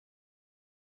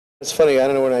It's funny, I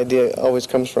don't know where an idea always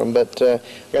comes from, but I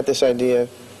got this idea,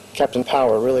 Captain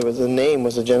Power, really, the name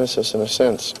was the genesis in a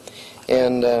sense.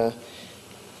 And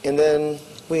then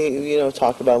we,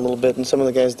 talked about it a little bit, and some of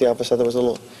the guys at the office thought there was a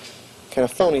little kind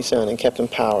of phony sounding, Captain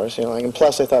Powers, and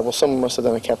plus they thought, well, someone must have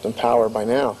done a Captain Power by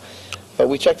now. But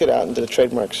we checked it out and did a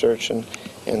trademark search, and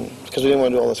because we didn't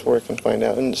want to do all this work and find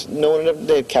out. And no one ever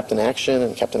did Captain Action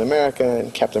and Captain America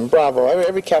and Captain Bravo,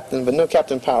 every captain, but no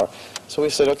Captain Power. So we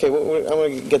said, okay, I'm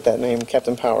going to get that name,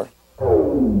 Captain Power.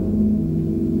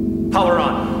 Power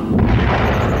on.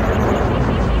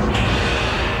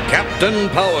 Captain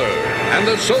Power and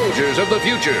the soldiers of the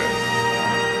future.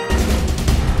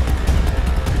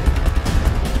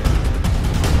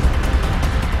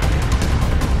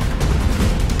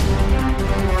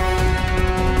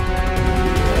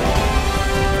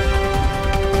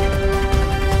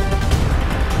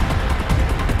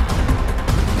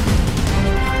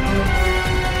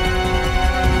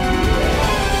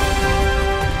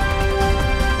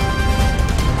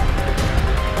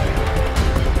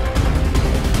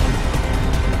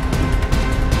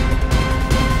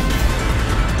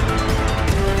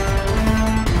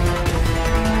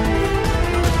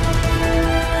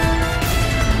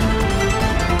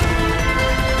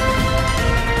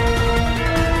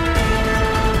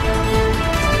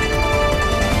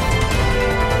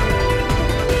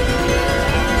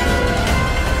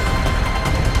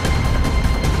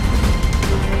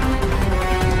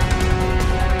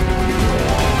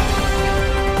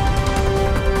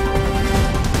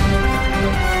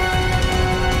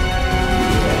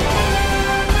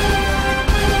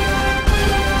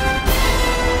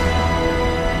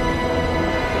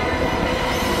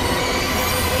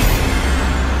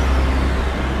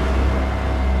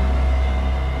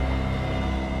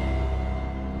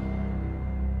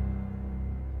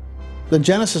 The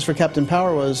genesis for Captain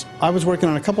Power was, I was working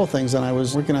on a couple of things, and I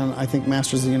was working on, I think,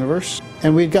 Masters of the Universe.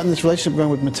 And we'd gotten this relationship going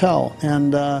with Mattel,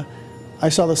 and I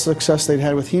saw the success they'd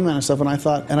had with He-Man and stuff, and I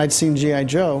thought, and I'd seen G.I.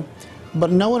 Joe, but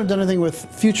no one had done anything with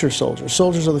future soldiers,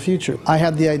 soldiers of the future. I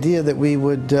had the idea that we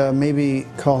would maybe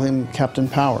call him Captain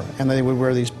Power, and they would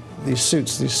wear these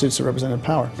suits that represented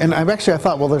power. And I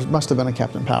thought, well, there must have been a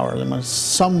Captain Power.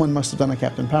 Someone must have done a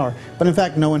Captain Power. But in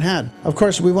fact, no one had. Of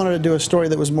course, we wanted to do a story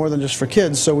that was more than just for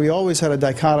kids, so we always had a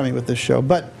dichotomy with this show.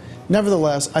 But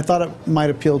nevertheless, I thought it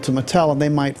might appeal to Mattel, and they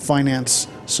might finance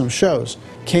some shows.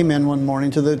 Came in one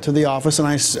morning to the office, and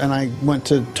I went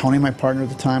to Tony, my partner at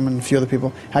the time, and a few other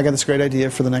people. I got this great idea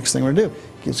for the next thing we're going to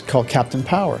do. It's called Captain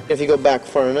Power. If you go back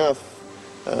far enough,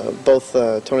 both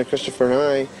Tony Christopher and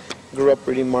I grew up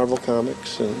reading Marvel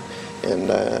comics and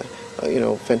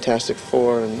Fantastic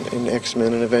Four and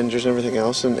X-Men and Avengers and everything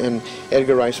else, and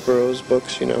Edgar Rice Burroughs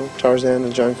books, Tarzan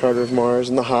and John Carter of Mars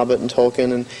and The Hobbit and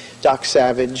Tolkien and Doc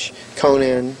Savage,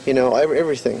 Conan,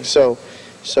 everything. So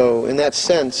in that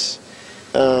sense,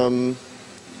 the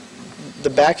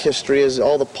back history is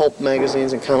all the pulp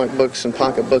magazines and comic books and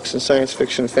pocket books and science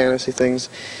fiction and fantasy things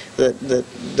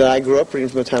that I grew up reading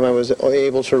from the time I was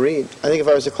able to read. I think if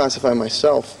I was to classify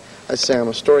myself, I'd say I'm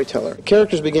a storyteller.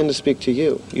 Characters begin to speak to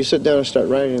you. You sit down and start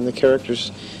writing, and the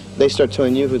characters, they start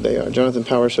telling you who they are. Jonathan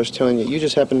Power starts telling you. You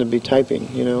just happen to be typing,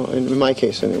 in my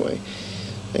case anyway.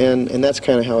 And that's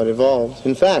kind of how it evolved.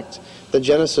 In fact, the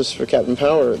genesis for Captain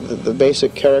Power, the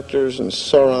basic characters and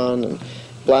Sauron and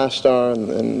Blastar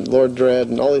and Lord Dredd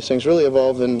and all these things really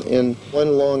evolved in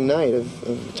one long night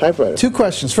of typewriter. Two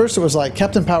questions. First, it was like,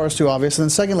 Captain Power is too obvious, and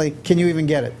then secondly, can you even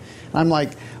get it? I'm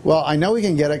like, well, I know we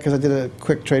can get it because I did a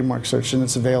quick trademark search and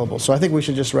it's available, so I think we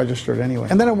should just register it anyway.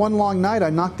 And then in one long night, I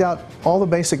knocked out all the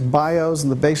basic bios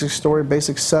and the basic story,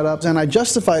 basic setups, and I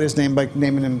justified his name by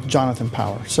naming him Jonathan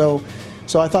Power. So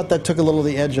I thought that took a little of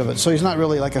the edge of it. So he's not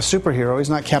really like a superhero. He's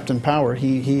not Captain Power.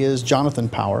 He is Jonathan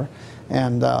Power.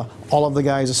 And all of the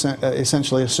guys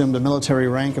essentially assumed a military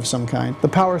rank of some kind. The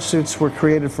power suits were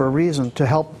created for a reason, to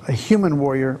help a human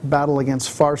warrior battle against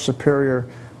far superior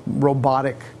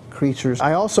robotic creatures.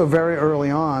 I also very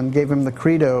early on gave him the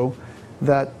credo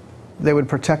that they would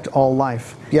protect all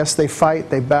life. Yes, they fight,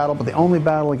 they battle, but they only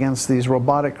battle against these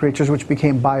robotic creatures, which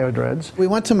became Biodreads. We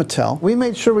went to Mattel. We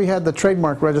made sure we had the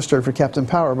trademark registered for Captain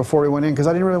Power before we went in, because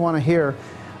I didn't really want to hear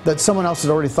that someone else had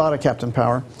already thought of Captain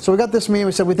Power. So we got this meeting,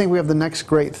 we said, we think we have the next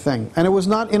great thing. And it was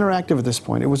not interactive at this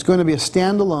point. It was going to be a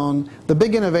standalone. The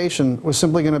big innovation was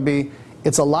simply going to be,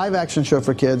 it's a live action show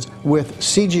for kids with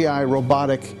CGI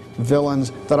robotic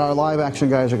villains that our live action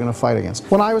guys are going to fight against.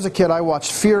 When I was a kid, I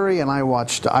watched Fury and I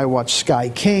watched Sky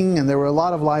King, and there were a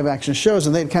lot of live action shows,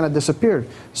 and they'd kind of disappeared.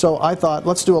 So I thought,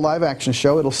 let's do a live action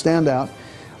show. It'll stand out.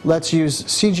 let's use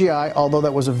CGI, although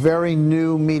that was a very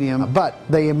new medium, but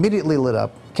they immediately lit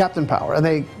up Captain Power, and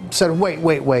they said, wait,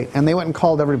 and they went and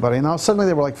called everybody, and now suddenly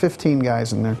there were like 15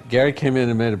 guys in there. Gary came in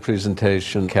and made a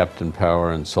presentation, Captain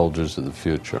Power and Soldiers of the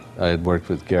Future. I had worked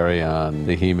with Gary on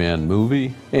the He-Man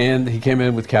movie, and he came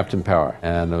in with Captain Power,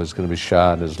 and it was going to be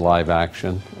shot as live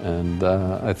action, and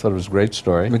I thought it was a great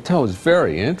story. Mattel was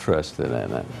very interested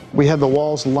in it. We had the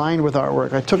walls lined with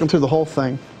artwork. I took them through the whole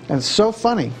thing, and it's so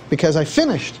funny, because I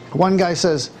finished. One guy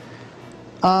says,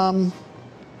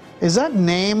 is that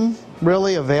name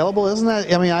really available? Isn't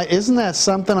that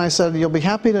something? I said, you'll be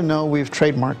happy to know we've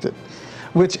trademarked it,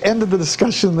 which ended the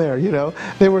discussion there, you know.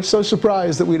 They were so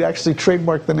surprised that we'd actually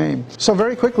trademarked the name. So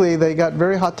very quickly, they got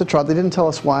very hot to trot. They didn't tell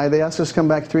us why. They asked us to come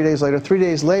back 3 days later. 3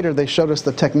 days later, they showed us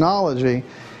the technology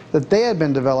that they had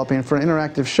been developing for an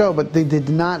interactive show, but they did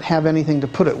not have anything to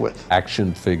put it with.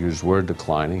 Action figures were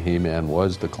declining. He-Man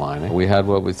was declining. We had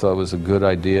what we thought was a good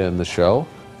idea in the show,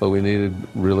 but we needed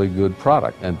really good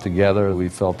product, and together we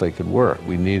felt they could work.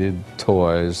 We needed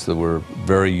toys that were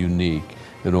very unique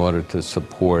in order to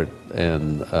support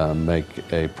and make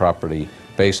a property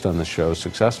based on the show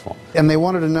successful. And they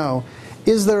wanted to know,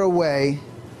 is there a way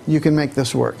you can make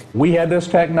this work? We had this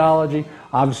technology.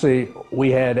 Obviously, we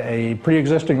had a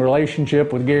pre-existing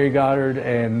relationship with Gary Goddard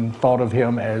and thought of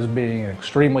him as being an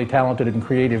extremely talented and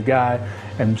creative guy,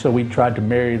 and so we tried to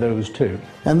marry those two.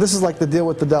 And this is like the deal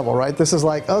with the devil, right? This is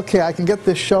like, okay, I can get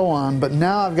this show on, but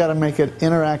now I've got to make it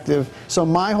interactive. So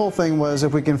my whole thing was,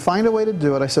 if we can find a way to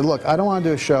do it, I said, look, I don't want to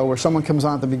do a show where someone comes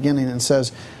on at the beginning and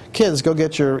says, kids, go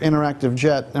get your interactive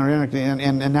jet,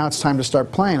 and now it's time to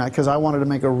start playing, because I wanted to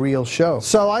make a real show.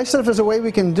 So I said, if there's a way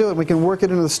we can do it, we can work it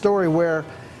into the story where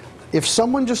if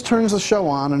someone just turns the show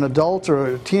on, an adult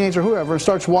or a teenager or whoever, and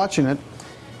starts watching it,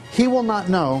 he will not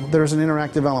know there's an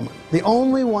interactive element. The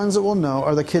only ones that will know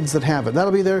are the kids that have it.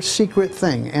 That'll be their secret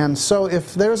thing. And so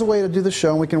if there's a way to do the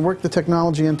show and we can work the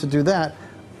technology in to do that,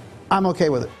 I'm okay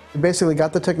with it. We basically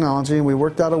got the technology and we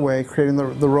worked out a way, creating the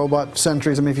robot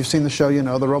sentries. I mean, if you've seen the show, you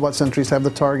know, the robot sentries have the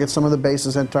targets. Some of the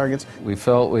bases had targets. We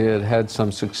felt we had had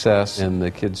some success in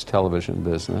the kids' television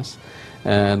business,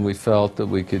 and we felt that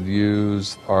we could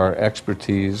use our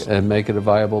expertise and make it a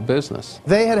viable business.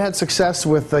 They had had success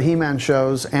with the He-Man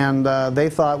shows, and they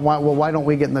thought, why don't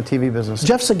we get in the TV business?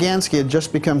 Jeff Sagansky had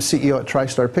just become CEO at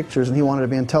TriStar Pictures, and he wanted to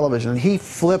be in television, and he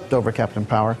flipped over Captain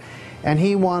Power, and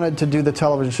he wanted to do the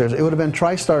television series. It would have been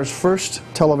TriStar's first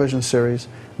television series.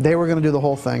 They were going to do the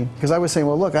whole thing, because I was saying,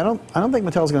 well, look, I don't think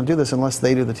Mattel's going to do this unless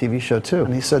they do the TV show too.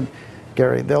 And he said,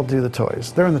 Gary, they'll do the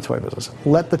toys. They're in the toy business.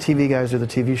 Let the TV guys do the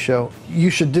TV show.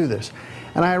 You should do this.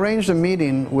 And I arranged a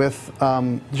meeting with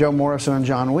Joe Morrison and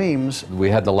John Weems. We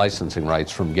had the licensing rights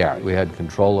from Gary. We had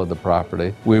control of the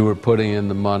property. We were putting in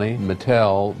the money.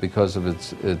 Mattel, because of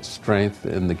its strength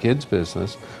in the kids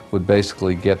business, would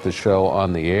basically get the show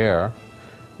on the air.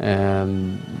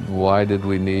 And why did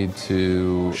we need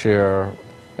to share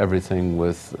everything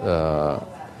with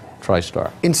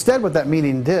TriStar? Instead, what that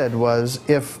meeting did was,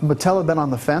 if Mattel had been on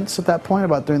the fence at that point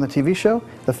about doing the TV show,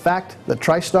 the fact that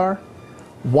TriStar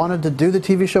wanted to do the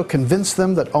TV show convinced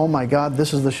them that, oh my God,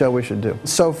 this is the show we should do.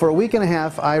 So for a week and a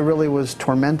half, I really was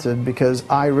tormented because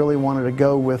I really wanted to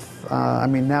go with, I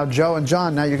mean, now Joe and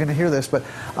John, now you're going to hear this, but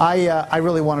I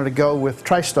really wanted to go with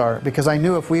TriStar because I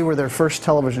knew if we were their first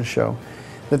television show,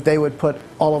 that they would put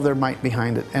all of their might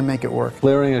behind it and make it work.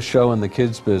 Clearing a show in the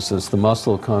kids business, the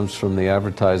muscle comes from the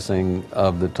advertising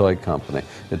of the toy company.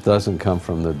 It doesn't come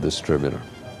from the distributor.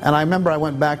 And I remember I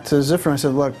went back to Ziffer and I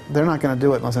said, look, they're not going to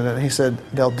do it unless I do it. He said,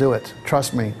 they'll do it.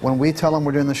 Trust me. When we tell them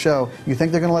we're doing the show, you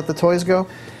think they're going to let the toys go?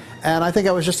 And I think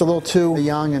I was just a little too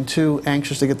young and too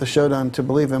anxious to get the show done to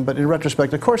believe him. But in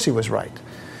retrospect, of course he was right.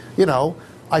 You know,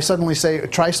 I suddenly say,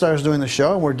 TriStar is doing the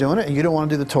show and we're doing it, and you don't want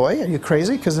to do the toy? Are you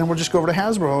crazy? Because then we'll just go over to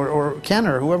Hasbro or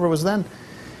Kenner or whoever was then.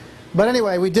 But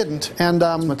anyway, we didn't, and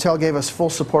Mattel gave us full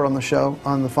support on the show,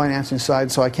 on the financing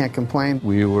side, so I can't complain.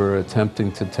 We were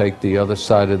attempting to take the other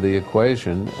side of the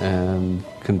equation and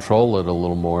control it a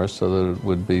little more so that it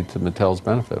would be to Mattel's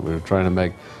benefit. We were trying to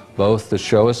make both the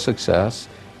show a success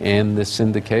and the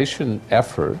syndication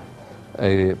effort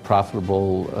a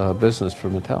profitable business for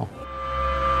Mattel.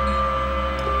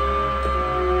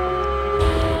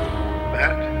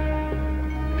 Matt,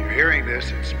 if you're hearing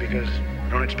this, it's because I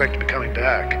don't expect to be coming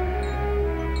back.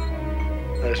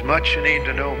 There's much you need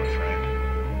to know, my friend.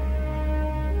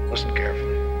 Listen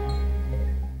carefully.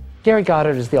 Gary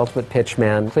Goddard is the ultimate pitch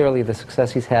man. Clearly the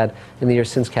success he's had in the years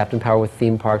since Captain Power with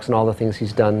theme parks and all the things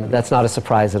he's done, that's not a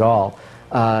surprise at all.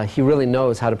 He really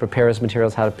knows how to prepare his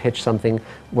materials, how to pitch something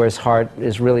where his heart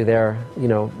is really there, you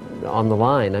know, on the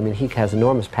line. I mean, he has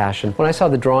enormous passion. When I saw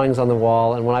the drawings on the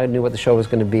wall and when I knew what the show was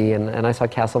going to be, and I saw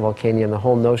Castle Volcania and the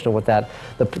whole notion of what that,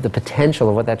 the potential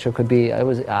of what that show could be, I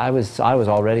was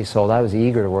already sold. I was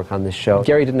eager to work on this show.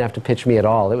 Gary didn't have to pitch me at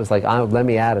all. It was like, let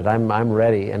me at it. I'm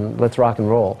ready, and let's rock and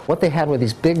roll. What they had were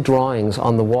these big drawings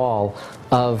on the wall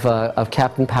of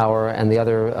Captain Power and the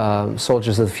other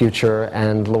soldiers of the future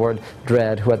and Lord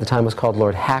Dredd, who at the time was called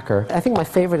Lord Hacker. I think my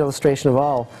favorite illustration of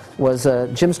all was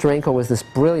Jim Steranko was this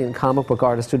brilliant comic book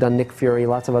artist who'd done Nick Fury,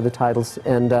 lots of other titles,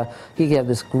 and he gave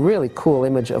this really cool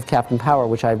image of Captain Power,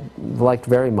 which I liked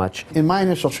very much. In my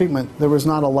initial treatment, there was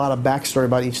not a lot of backstory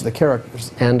about each of the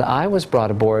characters. And I was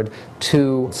brought aboard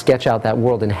to sketch out that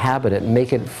world, inhabit it,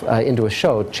 make it into a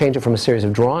show, change it from a series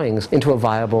of drawings into a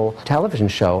viable television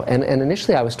show. And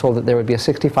initially I was told that there would be a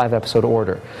 65-episode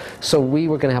order. So we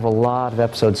were going to have a lot of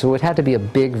episodes, so it had to be a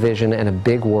big vision and a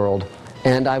big world.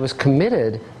 And I was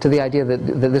committed to the idea that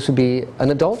this would be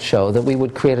an adult show, that we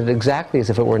would create it exactly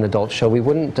as if it were an adult show. We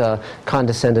wouldn't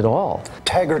condescend at all.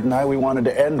 Taggart and I, we wanted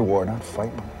to end war, not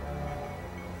fight them.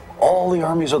 All the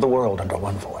armies of the world under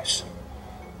one voice.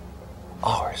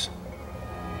 Ours.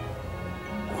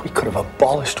 We could have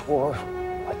abolished war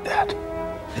like that.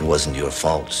 It wasn't your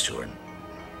fault, Stuart.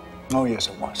 Oh, yes,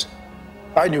 it was.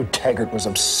 I knew Taggart was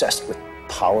obsessed with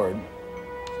power,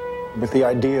 with the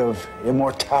idea of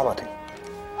immortality.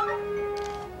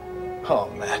 Oh,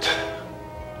 Matt.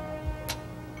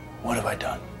 What have I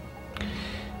done?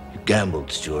 You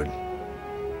gambled, Stuart.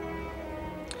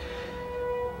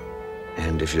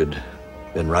 And if you'd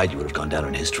been right, you would have gone down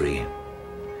in history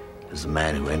as the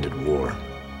man who ended war.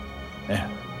 Yeah.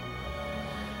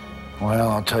 Well,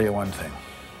 I'll tell you one thing.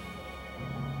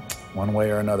 One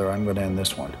way or another, I'm going to end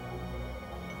this one.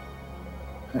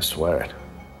 I swear it.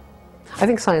 I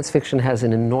think science fiction has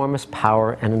an enormous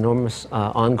power and enormous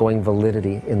ongoing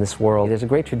validity in this world. There's a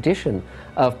great tradition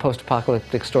of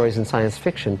post-apocalyptic stories in science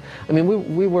fiction. I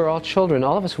mean, we were all children,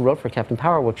 all of us who wrote for Captain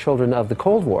Power were children of the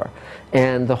Cold War.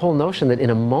 And the whole notion that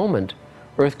in a moment,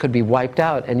 Earth could be wiped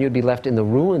out and you'd be left in the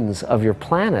ruins of your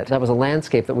planet, that was a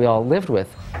landscape that we all lived with.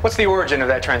 What's the origin of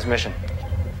that transmission?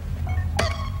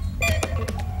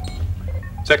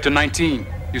 Sector 19,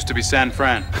 used to be San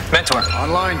Fran. Mentor.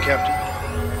 Online, Captain.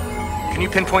 Can you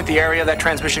pinpoint the area that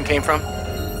transmission came from?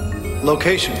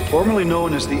 Location, formerly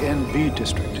known as the NV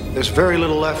District. There's very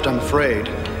little left, I'm afraid.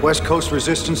 West Coast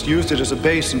Resistance used it as a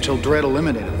base until Dredd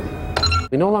eliminated them.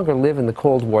 We no longer live in the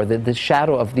Cold War, the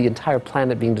shadow of the entire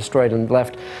planet being destroyed and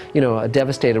left, you know, a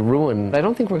devastated ruin. I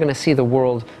don't think we're going to see the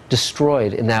world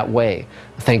destroyed in that way,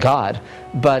 thank God.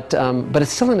 But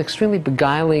it's still an extremely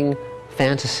beguiling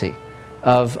fantasy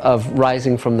of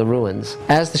rising from the ruins.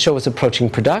 As the show was approaching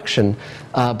production,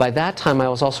 by that time I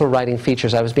was also writing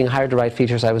features. I was being hired to write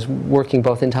features. I was working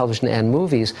both in television and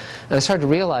movies. And I started to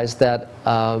realize that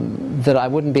that I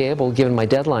wouldn't be able, given my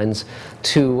deadlines,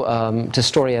 to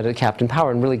story edit Captain Power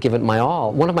and really give it my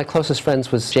all. One of my closest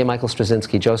friends was J. Michael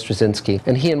Straczynski, Joe Straczynski,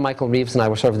 and he and Michael Reeves and I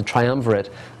were sort of the triumvirate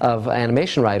of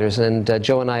animation writers, and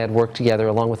Joe and I had worked together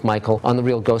along with Michael on The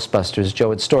Real Ghostbusters.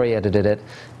 Joe had story edited it,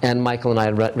 and Michael and I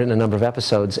had written a number of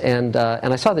episodes, and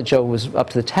I saw that Joe was up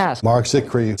to the task. Mark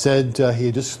Zicree said he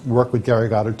had just worked with Gary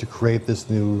Goddard to create this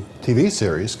new TV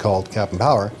series called Captain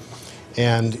Power,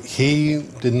 and he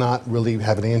did not really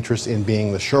have any interest in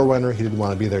being the showrunner. He didn't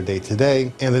want to be there day to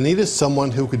day, and they needed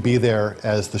someone who could be there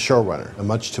as the showrunner. And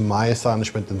much to my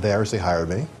astonishment and theirs, they hired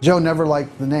me. Joe never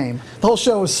liked the name. The whole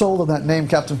show was sold on that name,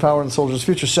 Captain Power and the Soldiers of the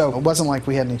Future, so it wasn't like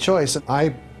we had any choice. I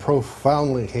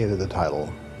profoundly hated the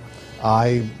title.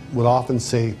 I would often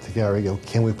say to Gary,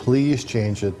 can we please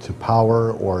change it to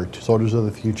Power or to Soldiers of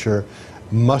the Future?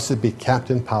 Must it be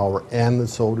Captain Power and the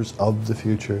Soldiers of the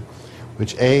Future?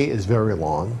 Which A, is very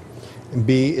long, and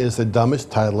B, is the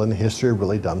dumbest title in the history of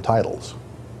really dumb titles.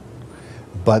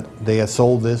 But they had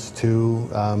sold this to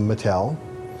Mattel,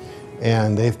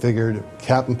 and they figured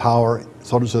Captain Power,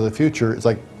 Soldiers of the Future is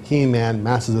like He-Man,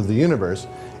 Masters of the Universe.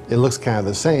 It looks kind of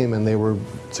the same, and they were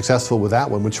successful with that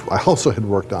one, which I also had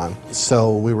worked on.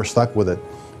 So we were stuck with it.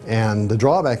 And the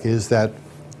drawback is that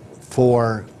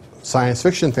for science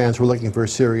fiction fans who are looking for a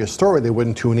serious story, they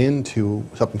wouldn't tune in to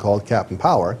something called Captain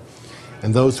Power.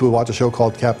 And those who watch a show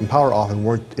called Captain Power often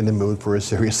weren't in the mood for a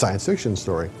serious science fiction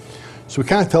story. So we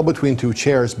kind of fell between two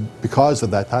chairs because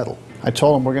of that title. I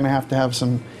told them we're going to have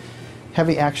some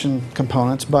heavy action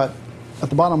components, but at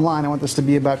the bottom line, I want this to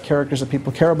be about characters that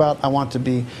people care about. I want to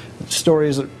be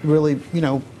stories that really, you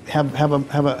know, have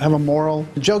a moral.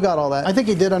 Joe got all that. I think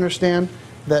he did understand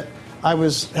that I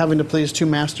was having to please two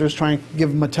masters, trying to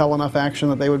give Mattel enough action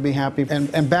that they would be happy,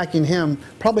 and backing him,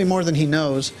 probably more than he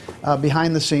knows,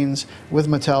 behind the scenes with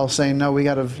Mattel, saying, no, we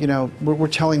got to, you know, we're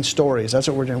telling stories. That's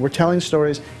what we're doing. We're telling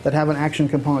stories that have an action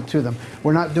component to them.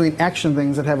 We're not doing action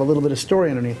things that have a little bit of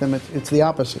story underneath them. It's the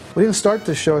opposite. We didn't start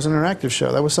this show as an interactive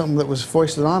show. That was something that was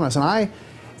foisted on us. And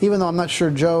even though I'm not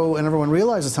sure Joe and everyone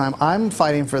realized at the time, I'm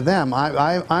fighting for them.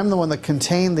 I'm the one that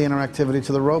contained the interactivity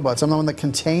to the robots. I'm the one that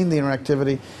contained the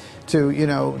interactivity to, you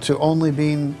know, to only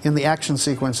being in the action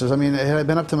sequences. I mean, had it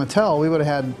been up to Mattel, we would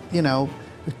have had, you know,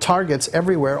 targets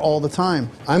everywhere all the time.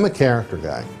 I'm a character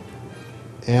guy,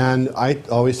 and I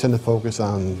always tend to focus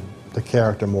on the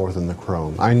character more than the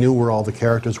chrome. I knew where all the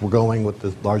characters were going, what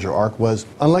the larger arc was.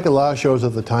 Unlike a lot of shows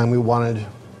at the time, we wanted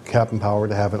Captain Power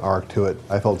to have an arc to it.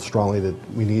 I felt strongly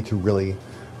that we need to really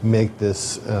make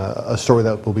this a story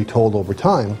that will be told over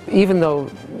time. Even though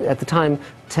at the time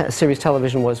series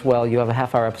television was, well, you have a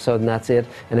half-hour episode and that's it,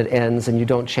 and it ends, and you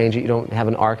don't change it, you don't have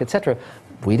an arc, etc.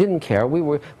 We didn't care. We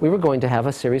were going to have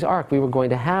a series arc. We were going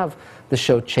to have the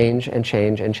show change and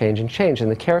change and change and change,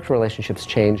 and the character relationships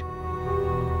change.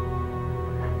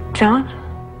 John,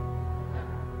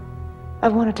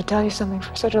 I've wanted to tell you something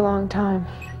for such a long time.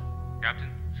 Captain,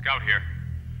 Scout here.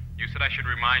 You said I should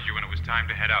remind you when it was time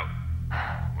to head out.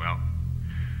 Well,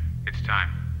 it's time.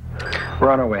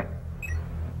 We're on our way.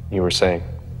 You were saying?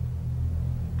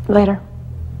 Later.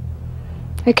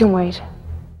 It can wait.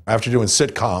 After doing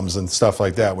sitcoms and stuff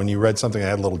like that, when you read something that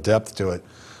had a little depth to it,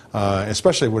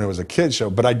 especially when it was a kid's show,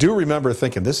 but I do remember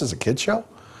thinking, this is a kid's show?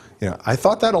 You know, I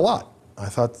thought that a lot. I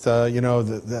thought, you know,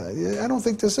 I don't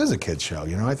think this is a kid's show.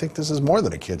 You know, I think this is more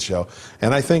than a kid's show.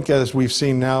 And I think, as we've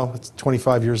seen now, it's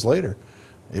 25 years later,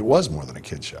 it was more than a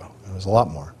kid's show. It was a lot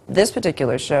more. This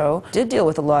particular show did deal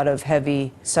with a lot of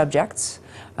heavy subjects.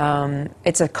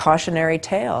 It's a cautionary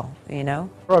tale, you know.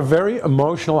 There are very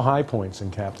emotional high points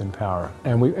in Captain Power,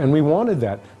 and we wanted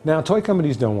that. Now, toy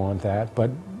companies don't want that,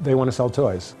 but they want to sell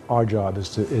toys. Our job is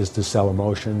to sell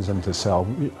emotions and to sell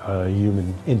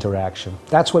human interaction.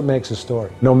 That's what makes a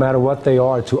story. No matter what they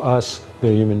are, to us,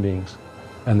 they're human beings,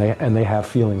 and they have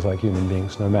feelings like human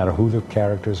beings, no matter who the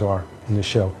characters are in the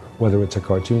show. Whether it's a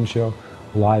cartoon show,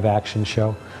 live action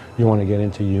show, you want to get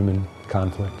into human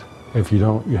conflict. If you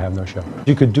don't, you have no show.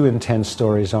 You could do intense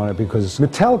stories on it because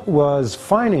Mattel was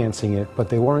financing it, but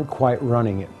they weren't quite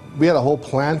running it. We had a whole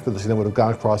plan for this thing that would have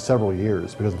gone across several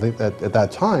years, because I think that at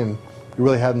that time, we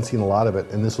really hadn't seen a lot of it,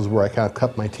 and this was where I kind of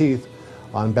cut my teeth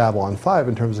on Babylon 5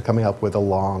 in terms of coming up with a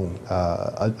long,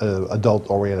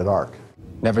 adult-oriented arc.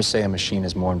 Never say a machine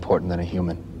is more important than a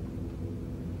human.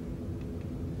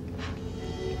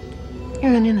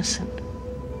 You're an innocent.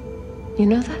 You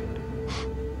know that?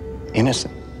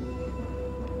 Innocent?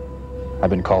 I've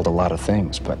been called a lot of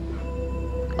things, but...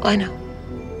 Oh, I know.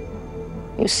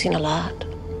 You've seen a lot.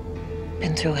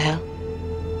 Been through hell.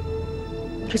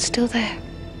 But it's still there.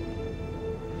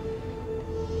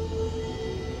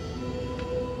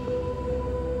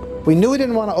 We knew we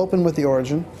didn't want to open with the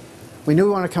origin. We knew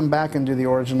we wanted to come back and do the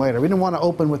origin later. We didn't want to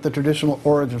open with the traditional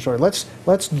origin story.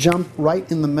 Let's jump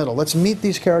right in the middle. Let's meet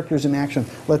these characters in action.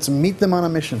 Let's meet them on a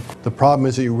mission. The problem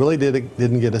is that you really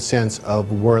didn't get a sense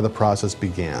of where the process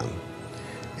began.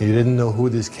 You didn't know who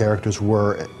these characters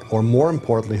were, or more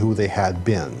importantly, who they had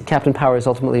been. Captain Power is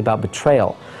ultimately about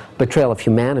betrayal of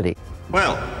humanity.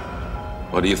 Well,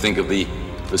 what do you think of the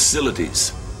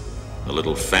facilities? A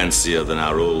little fancier than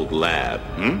our old lab,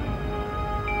 hmm?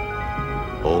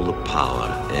 All the power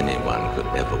anyone could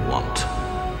ever want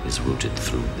is rooted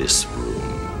through this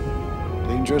room.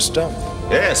 Dangerous stuff.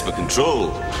 Yes, but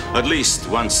controlled. At least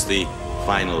once the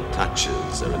final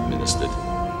touches are administered.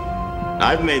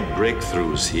 I've made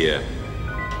breakthroughs here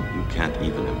you can't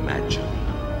even imagine.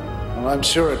 Well, I'm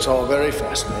sure it's all very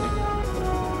fascinating.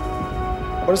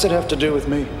 What does it have to do with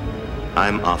me?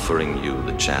 I'm offering you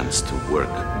the chance to work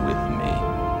with me.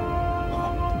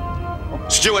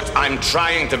 Stuart, I'm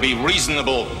trying to be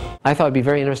reasonable. I thought it'd be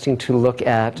very interesting to look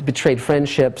at betrayed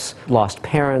friendships, lost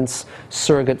parents,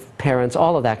 surrogate parents,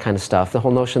 all of that kind of stuff. The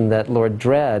whole notion that Lord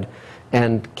Dredd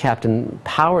and Captain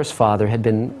Power's father had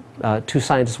been two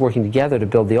scientists working together to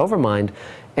build the Overmind,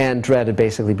 and Dredd had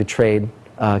basically betrayed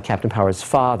Captain Power's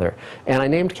father. And I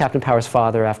named Captain Power's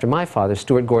father after my father.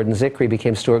 Stuart Gordon Zickery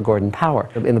became Stuart Gordon Power.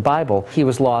 In the Bible, he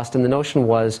was lost, and the notion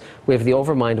was we have the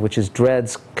Overmind, which is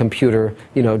Dredd's computer,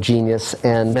 you know, genius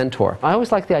and mentor. I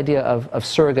always liked the idea of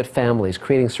surrogate families,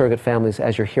 creating surrogate families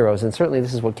as your heroes, and certainly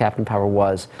this is what Captain Power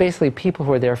was. Basically, people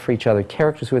who are there for each other,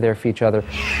 characters who are there for each other.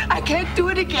 I can't do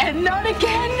it again, not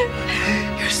again.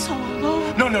 You're so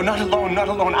alone. No, no, not alone, not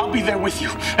alone. I'll be there with you,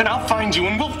 and I'll find you,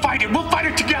 and we'll fight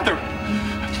it together.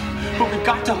 But we've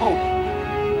got to hope.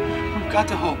 got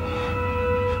to hope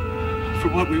for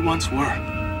what we once were.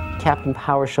 Captain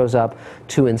Power shows up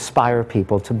to inspire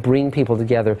people, to bring people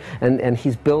together, and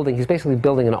he's basically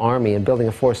building an army and building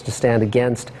a force to stand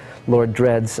against Lord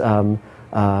Dredd's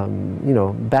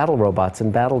battle robots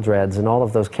and battle dreads and all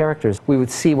of those characters. We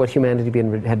would see what humanity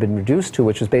had been reduced to,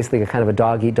 which was basically a kind of a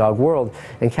dog-eat-dog world,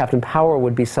 and Captain Power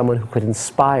would be someone who could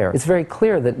inspire. It's very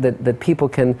clear that people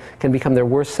can become their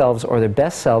worst selves or their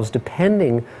best selves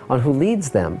depending on who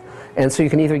leads them. And so you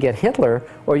can either get Hitler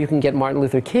or you can get Martin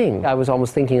Luther King. I was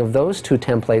almost thinking of those two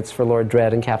templates for Lord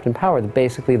Dredd and Captain Power,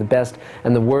 basically the best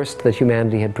and the worst that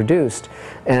humanity had produced.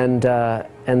 And the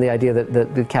idea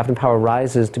that Captain Power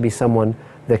rises to be someone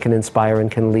that can inspire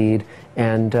and can lead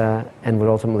and would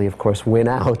ultimately, of course, win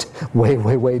out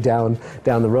way down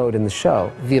the road in the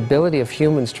show. The ability of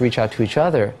humans to reach out to each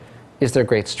other is their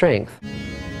great strength.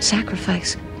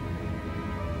 Sacrifice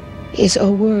is a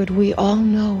word we all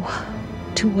know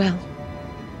too well.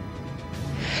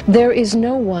 There is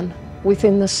no one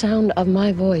within the sound of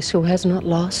my voice who has not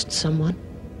lost someone.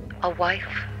 A wife,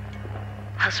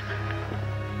 husband,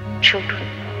 children,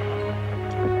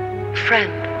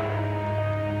 friend,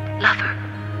 lover.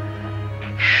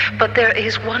 But there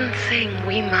is one thing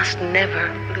we must never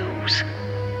lose.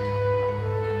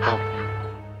 Hope.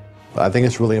 I think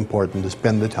it's really important to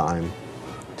spend the time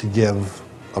to give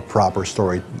a proper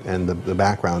story and the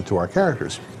background to our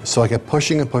characters. So I kept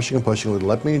pushing and pushing and pushing.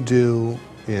 Let me do,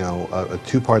 a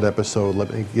two-part episode.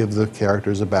 Let me give the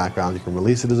characters a background. You can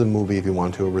release it as a movie if you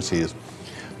want to overseas.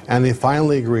 And they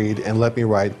finally agreed and let me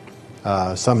write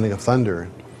Summoning of Thunder,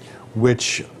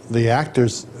 which the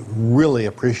actors really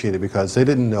appreciated because they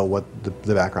didn't know what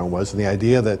the background was. And the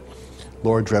idea that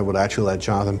Lord Dredd would actually let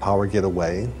Jonathan Power get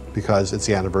away because it's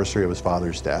the anniversary of his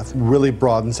father's death really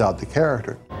broadens out the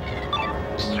character.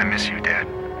 I miss you, Dad.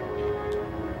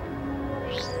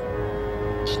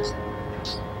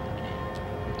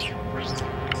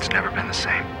 It's never been the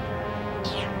same.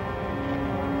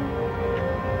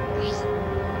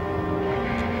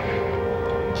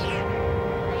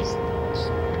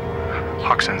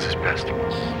 Hawk sends his best.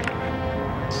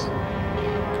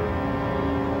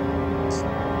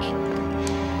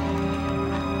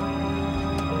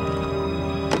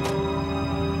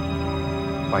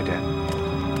 Bye, Dad.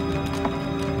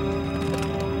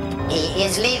 He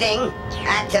is leaving.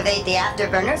 Activate the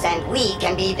afterburners and we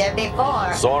can be there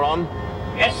before. Sauron,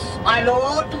 Yes, my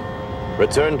lord.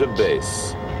 return to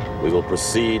base. We will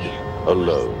proceed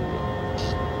alone.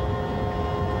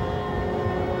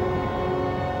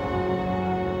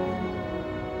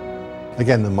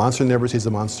 Again, the monster never sees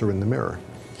the monster in the mirror.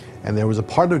 And there was a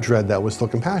part of Dredd that was still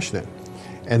compassionate.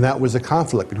 And that was a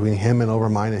conflict between him and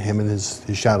Overmind and him and his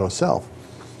shadow self.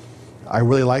 I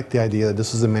really liked the idea that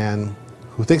this is a man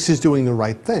who thinks he's doing the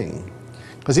right thing.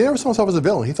 Because he never saw himself as a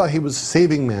villain. He thought he was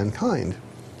saving mankind.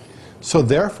 So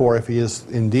therefore, if he is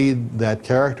indeed that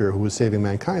character who is saving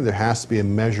mankind, there has to be a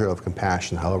measure of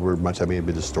compassion, however much that may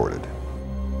be distorted.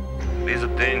 These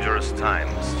are dangerous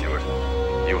times, Stuart.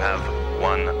 You have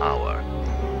 1 hour.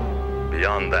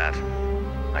 Beyond that,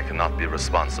 I cannot be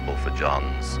responsible for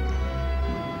John's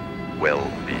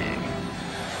well-being.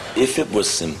 If it was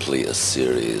simply a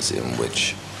series in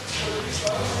which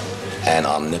an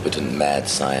omnipotent mad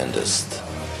scientist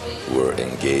were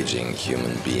engaging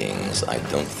human beings, I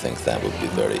don't think that would be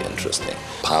very interesting.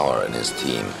 Power and his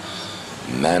team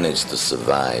managed to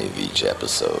survive each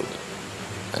episode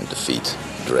and defeat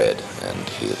Dredd and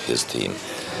his team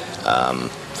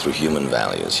through human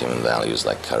values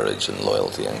like courage and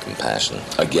loyalty and compassion,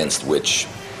 against which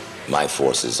my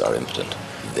forces are impotent,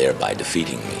 thereby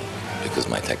defeating me, because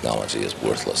my technology is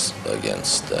worthless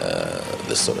against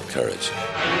this sort of courage.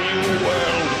 The new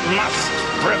world must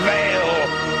prevail.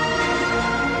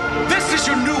 This is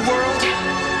your new world.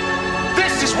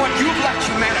 This is what you've left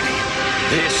humanity.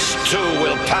 This too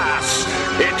will pass.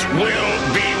 It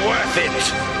will be worth it.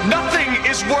 Nothing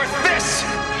is worth this.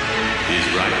 He's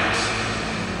right,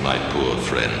 my poor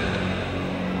friend.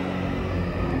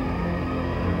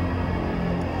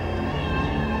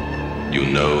 You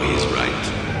know he's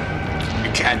right.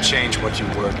 You can't change what you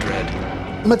were, Dredd.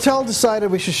 Mattel decided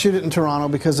we should shoot it in Toronto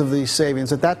because of the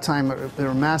savings. At that time, there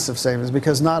were massive savings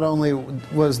because not only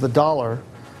was the dollar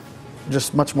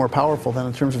just much more powerful than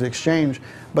in terms of the exchange,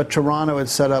 but Toronto had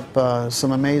set up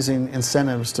some amazing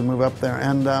incentives to move up there.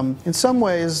 And in some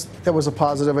ways, that was a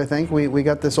positive, I think. We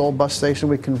got this old bus station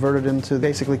we converted into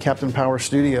basically Captain Power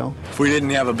Studio. If we didn't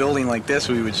have a building like this,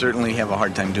 we would certainly have a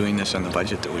hard time doing this on the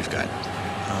budget that we've got.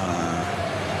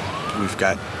 We've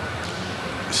got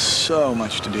so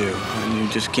much to do, and you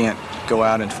just can't go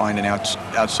out and find an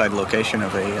outside location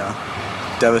of a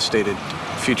devastated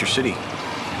future city.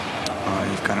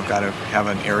 You've kind of got to have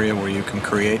an area where you can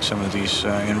create some of these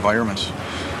environments.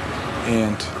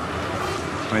 And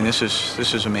I mean, this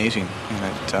is amazing.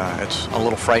 And it's a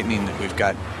little frightening that we've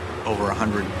got over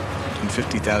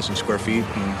 150,000 square feet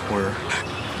and we're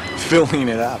filling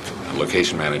it up. The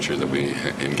location manager that we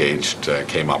engaged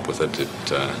came up with it.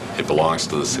 It belongs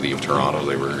to the City of Toronto.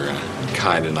 They were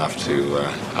kind enough to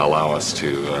allow us to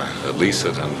lease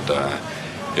it, and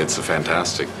it's a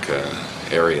fantastic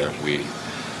area.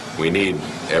 We need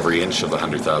every inch of the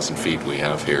 100,000 feet we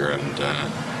have here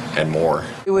and more.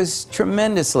 It was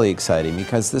tremendously exciting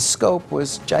because the scope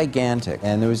was gigantic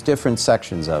and there was different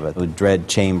sections of it. The dread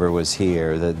chamber was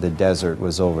here, the desert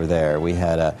was over there. We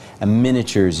had a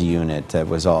miniatures unit that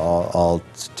was all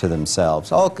to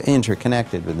themselves, all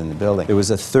interconnected within the building. There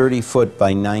was a 30-foot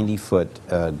by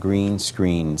 90-foot green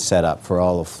screen set up for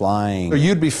all the flying. So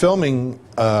you'd be filming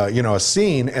a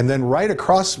scene, and then right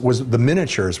across was the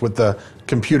miniatures with the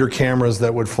computer cameras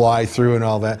that would fly through and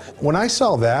all that. When I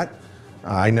saw that,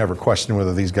 I never questioned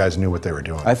whether these guys knew what they were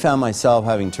doing. I found myself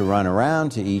having to run around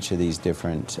to each of these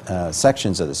different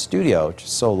sections of the studio, which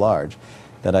is so large,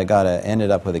 that I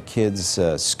ended up with a kid's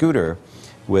scooter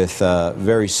with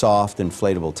very soft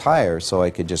inflatable tires so I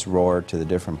could just roar to the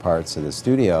different parts of the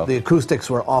studio. The acoustics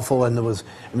were awful, and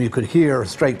you could hear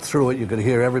straight through it. You could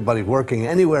hear everybody working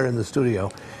anywhere in the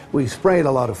studio. We sprayed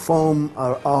a lot of foam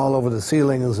all over the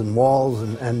ceilings and walls,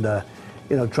 and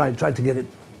tried to get it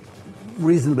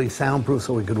reasonably soundproof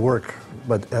so we could work,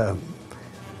 but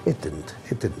it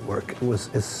didn't work. It was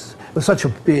such a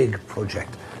big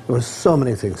project. There were so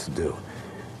many things to do.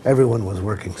 Everyone was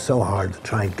working so hard to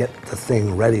try and get the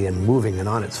thing ready and moving and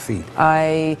on its feet.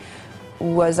 I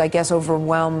was, I guess,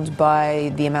 overwhelmed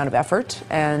by the amount of effort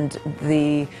and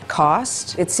the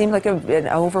cost. It seemed like an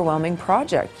overwhelming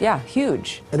project. Yeah,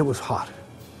 huge. And it was hot.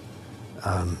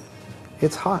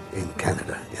 It's hot in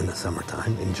Canada in the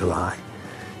summertime, in July.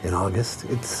 In August,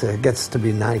 it gets to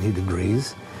be 90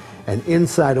 degrees, and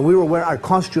inside, and we were wearing, our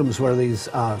costumes were these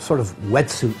sort of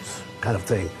wetsuits kind of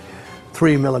thing,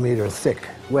 3mm thick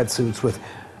wetsuits with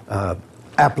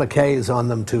appliques on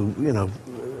them to,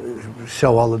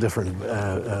 show all the different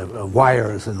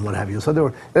wires and what have you. So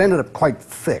it ended up quite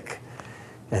thick,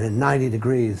 and in 90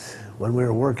 degrees, when we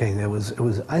were working, it was.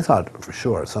 I thought for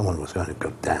sure someone was going to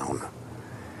go down.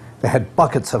 They had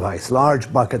buckets of ice,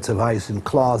 large buckets of ice and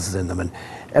cloths in them, and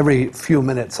every few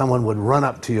minutes someone would run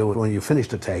up to you when you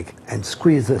finished a take and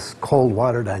squeeze this cold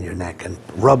water down your neck and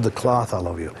rub the cloth all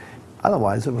over you.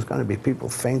 Otherwise, it was going to be people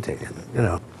fainting,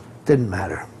 and, didn't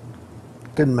matter.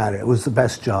 Didn't matter. It was the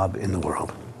best job in the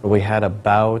world. We had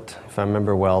about, if I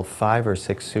remember well, 5 or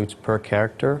 6 suits per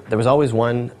character. There was always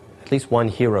at least one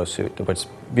hero suit, which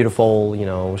beautiful,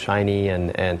 shiny,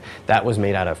 and that was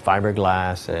made out of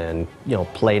fiberglass and,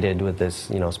 plated with this,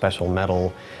 special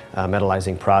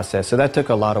metallizing process. So that took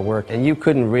a lot of work, and you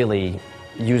couldn't really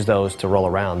use those to roll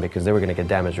around because they were going to get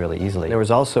damaged really easily. There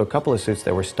was also a couple of suits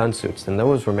that were stunt suits, and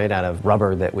those were made out of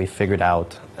rubber that we figured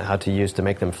out how to use to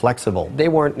make them flexible. They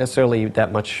weren't necessarily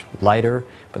that much lighter,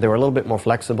 but they were a little bit more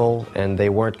flexible, and they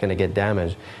weren't going to get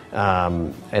damaged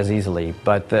as easily.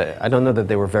 But I don't know that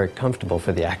they were very comfortable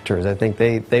for the actors. I think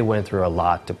they went through a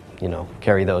lot to,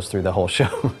 carry those through the whole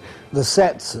show. The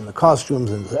sets and the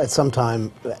costumes, and at some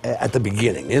time in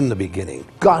the beginning,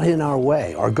 got in our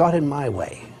way, or got in my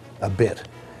way a bit,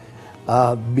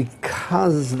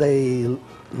 because they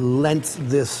lent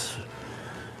this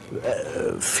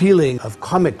feeling of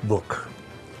comic book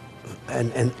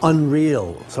and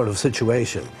unreal sort of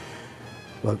situation.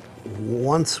 But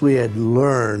once we had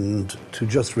learned to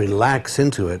just relax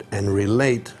into it and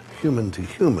relate human to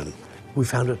human, we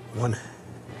found it one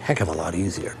heck of a lot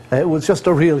easier. It was just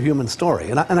a real human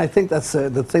story, and I think that's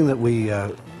the thing that we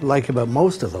like about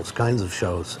most of those kinds of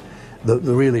shows, the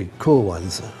really cool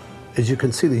ones, is you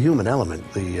can see the human element,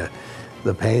 the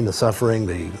pain, the suffering,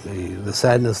 the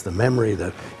sadness, the memory,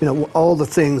 all the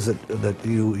things that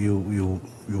you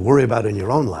worry about in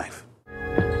your own life.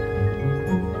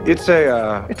 It's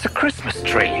a Christmas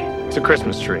tree. It's a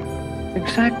Christmas tree.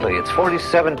 Exactly. It's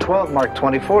 4712 Mark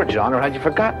 24, John, or had you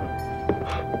forgotten?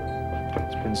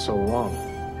 It's been so long.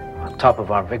 On top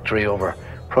of our victory over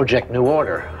Project New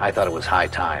Order, I thought it was high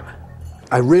time.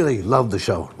 I really loved the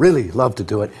show, really loved to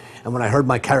do it. And when I heard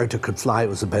my character could fly, it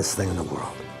was the best thing in the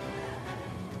world.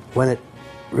 When it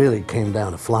really came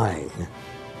down to flying,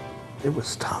 it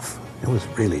was tough. It was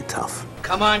really tough.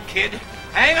 Come on, kid.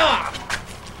 Hang on!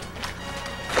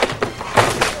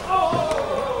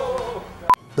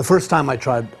 The first time I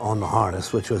tried on the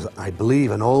harness, which was, I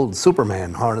believe, an old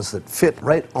Superman harness that fit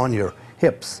right on your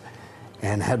hips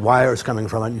and had wires coming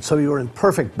from it, so you were in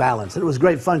perfect balance. And it was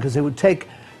great fun because it would take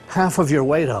half of your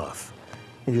weight off.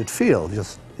 and you'd feel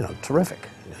just, terrific.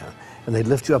 And they'd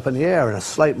lift you up in the air, and a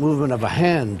slight movement of a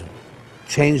hand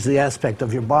changed the aspect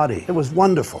of your body. It was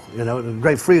wonderful, it was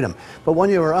great freedom. But when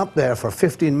you were up there for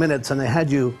 15 minutes and they had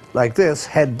you like this,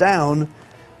 head down,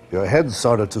 your head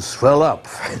started to swell up,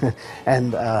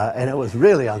 and it was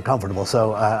really uncomfortable.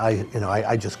 So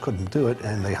I just couldn't do it,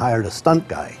 and they hired a stunt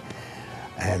guy.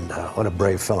 And what a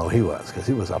brave fellow he was, because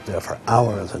he was up there for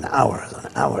hours and hours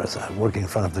and hours working in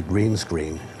front of the green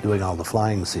screen, doing all the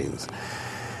flying scenes.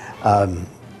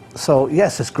 So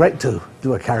yes, it's great to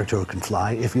do a character who can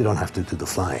fly if you don't have to do the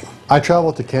flying. I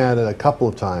traveled to Canada a couple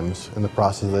of times in the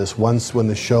process of this. Once when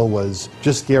the show was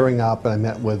just gearing up, and I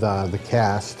met with the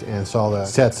cast and saw the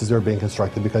sets as they were being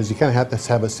constructed, because you kind of have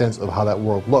to have a sense of how that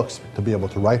world looks to be able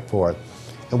to write for it.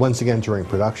 And once again, during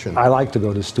production. I like to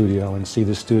go to the studio and see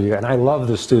the studio, and I love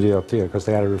the studio up here because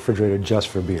they had a refrigerator just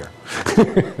for beer.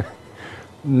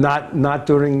 Not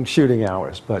during shooting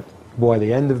hours, but boy,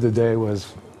 the end of the day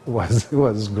was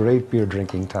great beer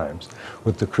drinking times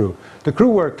with the crew. The crew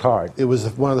worked hard. It was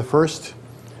one of the first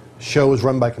shows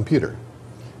run by computer,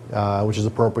 which is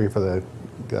appropriate for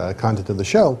the content of the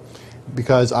show,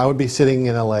 because I would be sitting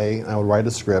in LA and I would write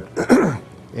a script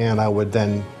and I would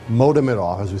then modem it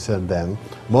off, as we said then,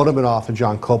 modem it off to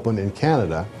John Copeland in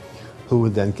Canada, who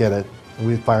would then get it, and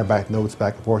we'd fire back notes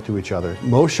back and forth to each other.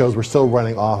 Most shows were still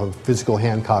running off of physical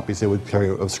hand copies they would carry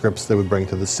of scripts they would bring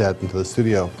to the set and to the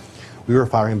studio. We were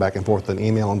firing back and forth on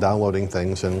email and downloading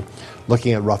things and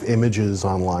looking at rough images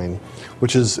online,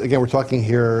 which is, again, we're talking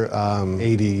here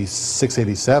 86,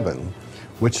 87,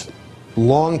 which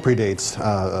long predates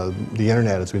the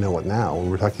internet as we know it now.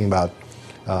 We're talking about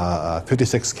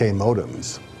 56K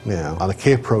modems, on a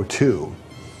K-Pro 2.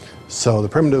 So the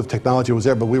primitive technology was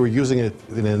there, but we were using it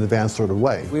in an advanced sort of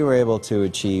way. We were able to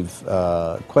achieve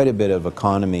quite a bit of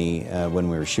economy when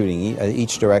we were shooting.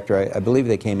 Each director, I believe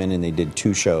they came in and they did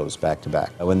 2 shows back to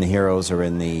back. When the heroes are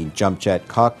in the jump jet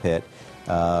cockpit,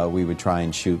 we would try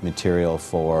and shoot material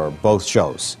for both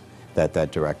shows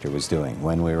that director was doing.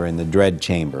 When we were in the dread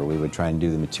chamber, we would try and do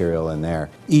the material in there.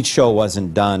 Each show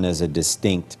wasn't done as a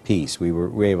distinct piece. We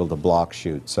were able to block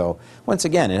shoot. So once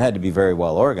again, it had to be very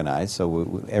well organized,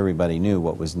 so everybody knew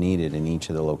what was needed in each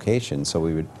of the locations, so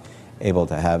we were able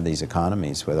to have these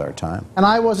economies with our time. And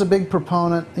I was a big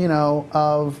proponent,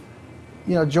 of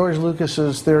George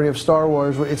Lucas's theory of Star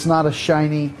Wars, where it's not a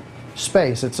shiny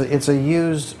space, it's a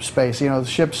used space. The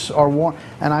ships are worn,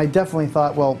 and I definitely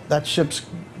thought, well, that ship's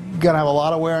gonna have a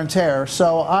lot of wear and tear.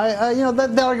 So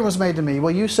that argument was made to me.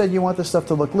 Well, you said you want this stuff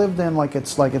to look lived in, like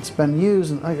it's been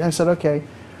used, and I said, okay,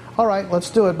 all right, let's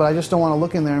do it. But I just don't want to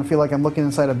look in there and feel like I'm looking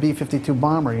inside a B-52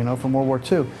 bomber, from World War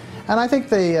II. And I think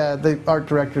the art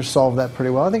directors solved that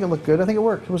pretty well. I think it looked good. I think it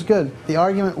worked. It was good. The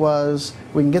argument was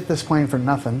we can get this plane for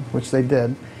nothing, which they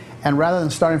did, and rather than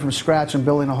starting from scratch and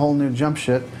building a whole new jump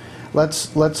ship, let's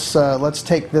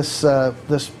take this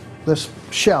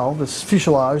shell, this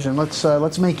fuselage, and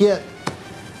let's make it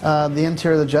the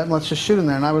interior of the jet, and let's just shoot in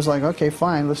there. And I was like, okay,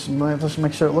 fine, let's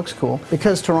make sure it looks cool.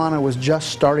 Because Toronto was just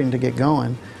starting to get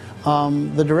going,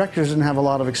 the directors didn't have a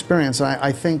lot of experience.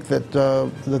 I think that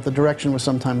the direction was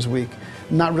sometimes weak,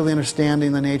 not really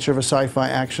understanding the nature of a sci-fi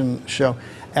action show,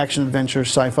 action-adventure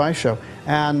sci-fi show.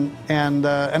 And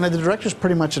the directors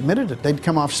pretty much admitted it. They'd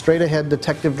come off straight-ahead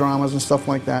detective dramas and stuff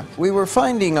like that. We were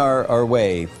finding our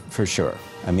way, for sure.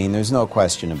 I mean, there's no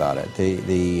question about it.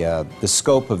 The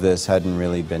scope of this hadn't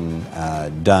really been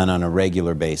done on a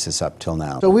regular basis up till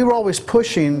now. So we were always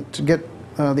pushing to get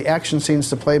the action scenes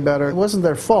to play better. It wasn't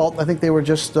their fault. I think they were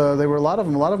just, a lot of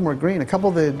them were green. A couple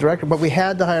of the directors, but we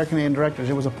had to hire Canadian directors.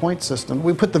 It was a point system.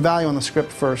 We put the value on the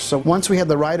script first. So once we had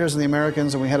the writers and the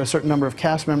Americans, and we had a certain number of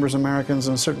cast members Americans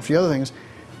and a certain few other things,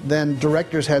 then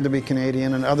directors had to be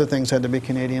Canadian and other things had to be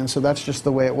Canadian, so that's just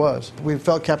the way it was. We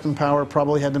felt Captain Power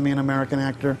probably had to be an American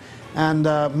actor, and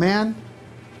man,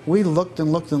 we looked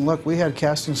and looked and looked. We had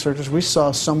casting searches. We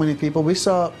saw so many people. We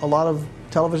saw a lot of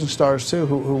television stars too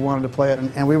who wanted to play it,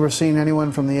 and we were seeing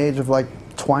anyone from the age of like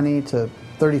 20 to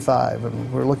 35,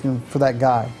 and we were looking for that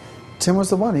guy. Tim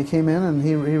was the one. He came in and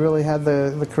he really had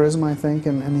the charisma, I think,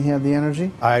 and he had the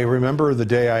energy. I remember the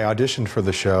day I auditioned for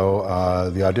the show.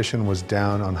 The audition was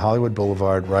down on Hollywood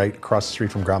Boulevard, right across the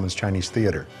street from Grauman's Chinese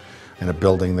Theater, in a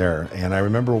building there. And I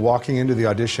remember walking into the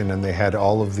audition and they had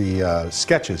all of the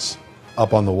sketches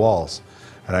up on the walls.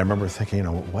 And I remember thinking,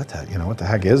 what the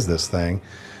heck is this thing?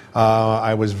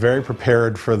 I was very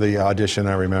prepared for the audition,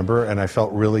 I remember, and I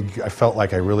felt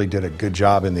like I really did a good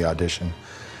job in the audition.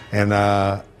 And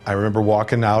I remember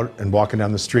walking out and walking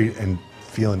down the street and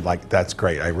feeling like that's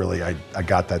great. I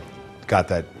got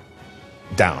that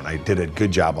down. I did a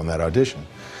good job on that audition.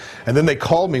 And then they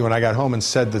called me when I got home and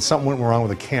said that something went wrong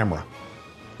with the camera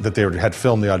that they had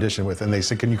filmed the audition with, and they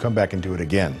said, can you come back and do it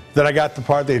again? Then I got the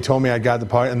part, they told me I got the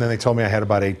part, and then they told me I had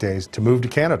about 8 days to move to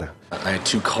Canada. I had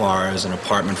 2 cars, an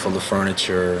apartment full of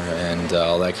furniture, and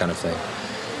all that kind of thing.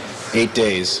 8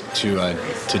 days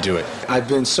to do it. I've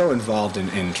been so involved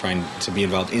in trying to be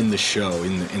involved in the show,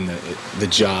 in the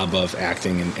job of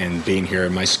acting and being here,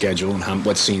 and my schedule, and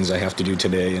what scenes I have to do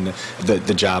today, and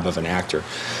the job of an actor,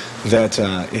 that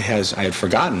I had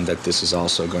forgotten that this is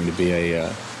also going to be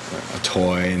a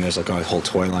toy, and there's like a whole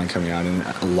toy line coming out, and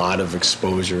a lot of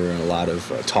exposure and a lot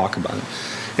of talk about it.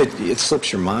 It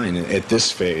slips your mind at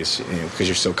this phase, because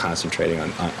you're so concentrating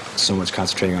on so much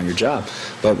concentrating on your job.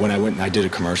 But when I went and I did a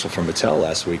commercial for Mattel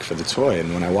last week for the toy,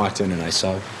 and when I walked in and I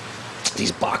saw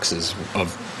these boxes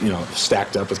of,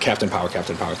 stacked up with Captain Power,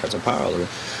 Captain Power, Captain Power,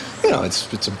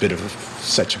 it's a bit of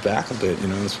set you back a bit.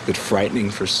 It's a bit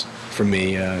frightening for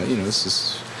me. This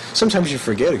is. Sometimes you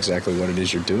forget exactly what it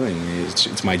is you're doing.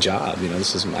 It's my job,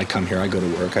 I come here, I go to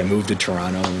work, I moved to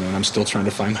Toronto, and I'm still trying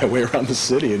to find my way around the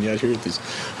city, and yet here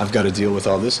I've got to deal with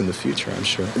all this in the future, I'm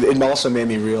sure. It also made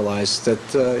me realize that,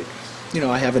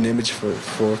 I have an image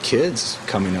for kids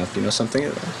coming up, something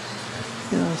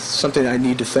I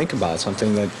need to think about,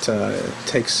 something that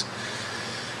takes...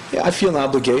 Yeah, I feel an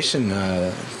obligation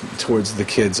towards the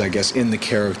kids, I guess, in the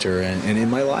character and in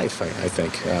my life, I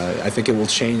think. I think it will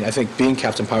change. I think being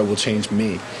Captain Power will change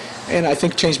me. And I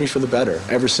think changed me for the better.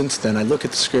 Ever since then, I look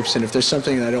at the scripts, and if there's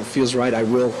something that I don't feel is right, I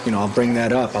will, I'll bring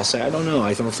that up. I'll say, I don't know.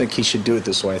 I don't think he should do it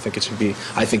this way. I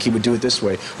think he would do it this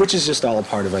way, which is just all a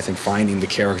part of, I think, finding the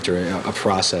character, a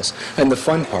process. And the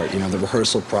fun part, the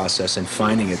rehearsal process and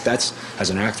finding it, that's, as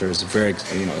an actor, is very,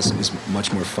 is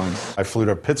much more fun. I flew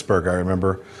to Pittsburgh, I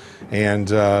remember, and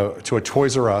to a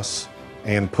Toys R Us,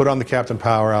 and put on the Captain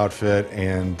Power outfit,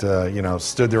 and,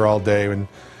 stood there all day and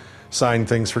signed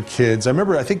things for kids. I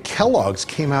remember, I think Kellogg's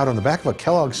came out on the back of a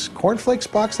Kellogg's Cornflakes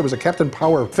box. There was a Captain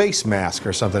Power face mask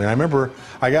or something. And I remember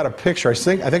I got a picture, I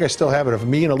think I still have it, of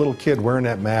me and a little kid wearing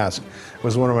that mask. It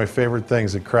was one of my favorite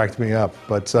things. It cracked me up.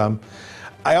 But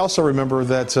I also remember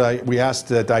that we asked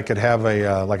that I could have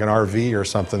like an RV or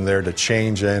something there to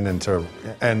change in, and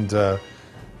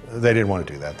they didn't want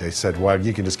to do that. They said, well,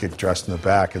 you can just get dressed in the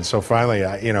back. And so finally,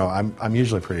 I'm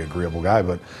usually a pretty agreeable guy,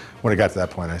 but when it got to that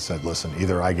point, I said, listen,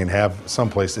 either I can have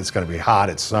someplace that's going to be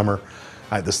hot, it's summer.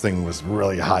 This thing was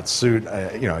really a hot suit.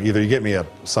 Either you get me a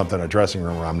dressing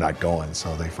room, or I'm not going.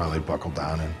 So they finally buckled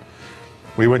down, and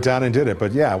we went down and did it.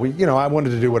 But yeah, I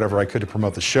wanted to do whatever I could to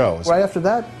promote the show. Right after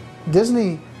that,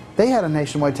 Disney, they had a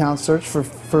nationwide talent search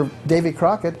for Davy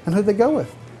Crockett, and who'd they go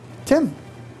with? Tim.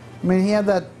 I mean, he had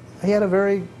a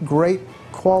very great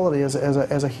quality as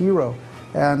a hero,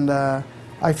 and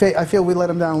I feel we let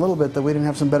him down a little bit that we didn't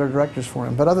have some better directors for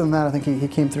him. But other than that, I think he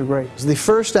came through great. The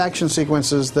first action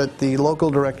sequences that the local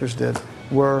directors did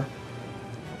were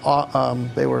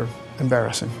they were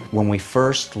embarrassing. When we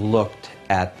first looked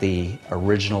at the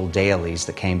original dailies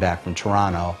that came back from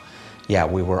Toronto, yeah,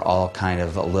 we were all kind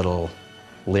of a little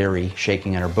leery,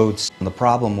 shaking in our boots. And the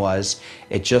problem was,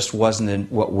 it just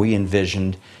wasn't what we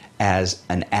envisioned as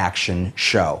an action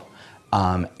show.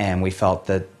 And we felt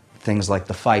that things like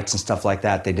the fights and stuff like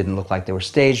that, they didn't look like they were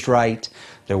staged right.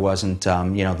 There wasn't,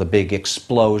 the big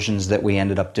explosions that we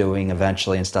ended up doing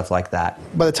eventually and stuff like that.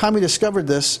 By the time we discovered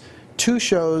this, 2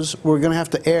 shows were going to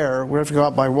have to air. We're going to have to go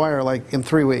out by wire like in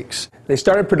 3 weeks. They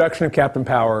started production of Captain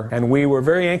Power, and we were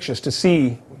very anxious to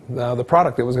see the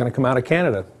product that was going to come out of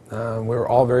Canada. We were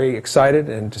all very excited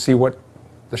and to see what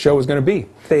the show was going to be.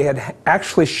 They had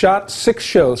actually shot 6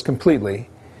 shows completely.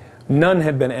 None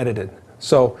had been edited.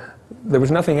 So there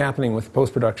was nothing happening with the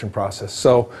post-production process.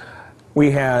 So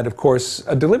we had, of course,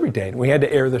 a delivery date. We had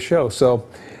to air the show. So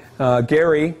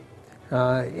Gary,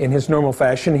 in his normal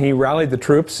fashion, he rallied the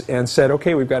troops and said,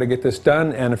 okay, we've got to get this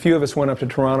done. And a few of us went up to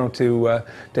Toronto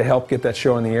to help get that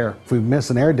show in the air. If we miss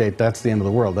an air date, that's the end of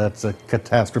the world. That's a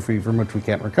catastrophe from which we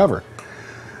can't recover.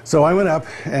 So I went up,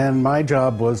 and my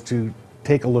job was to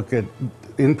take a look at,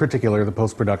 in particular, the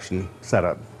post-production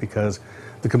setup, because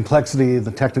the complexity,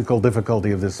 the technical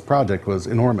difficulty of this project was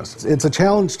enormous. It's a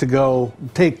challenge to go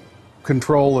take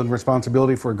control and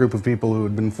responsibility for a group of people who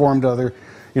had been formed a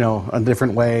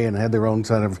different way and had their own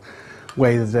set of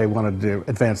way that they wanted to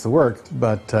advance the work,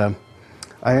 but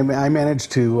I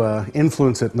managed to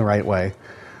influence it in the right way.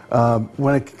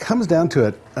 When it comes down to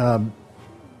it,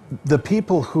 the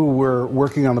people who were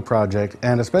working on the project,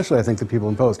 and especially I think the people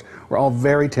in post, were all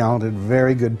very talented,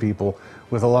 very good people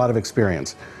with a lot of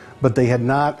experience. But they had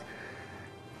not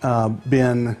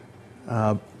been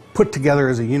put together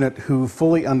as a unit who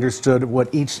fully understood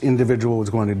what each individual was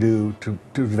going to do to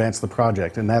advance the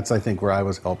project, and that's, I think, where I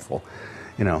was helpful.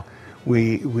 You know,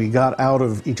 we got out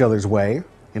of each other's way.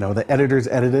 You know, the editors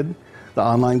edited, the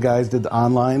online guys did the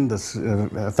online, the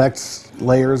effects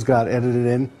layers got edited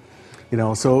in. You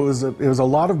know, so it was a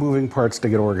lot of moving parts to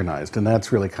get organized, and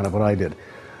that's really kind of what I did.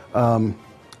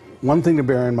 One thing to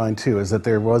bear in mind too is that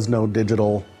there was no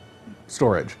digital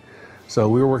storage. So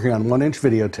we were working on 1-inch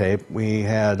videotape. We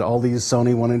had all these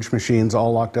Sony 1-inch machines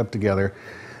all locked up together.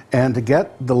 And to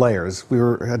get the layers, we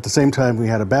were, at the same time, we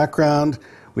had a background,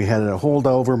 we had a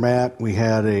holdover mat, we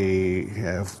had a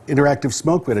interactive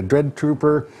smoke, we had a Dread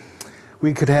Trooper.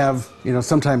 We could have, you know,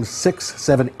 sometimes 6,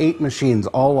 7, 8 machines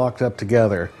all locked up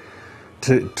together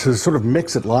to sort of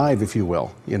mix it live, if you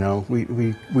will. You know,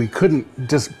 we couldn't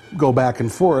just go back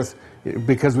and forth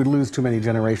because we'd lose too many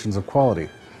generations of quality.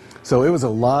 So it was a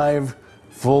live,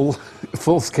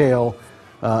 full-scale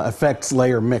effects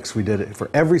layer mix. We did it for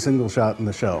every single shot in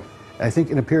the show. I think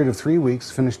in a period of 3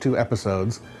 weeks, finished 2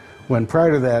 episodes, when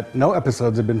prior to that, no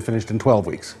episodes had been finished in 12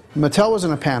 weeks. Mattel was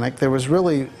in a panic. There was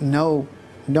really no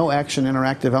action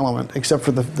interactive element except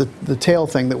for the tail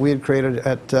thing that we had created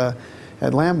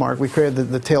at Landmark. We created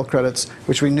the tail credits,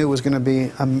 which we knew was going to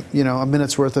be you know, a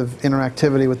minute's worth of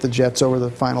interactivity with the jets over the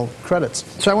final credits.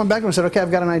 So I went back and said, okay, I've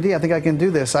got an idea. I think I can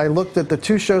do this. I looked at the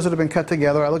 2 shows that have been cut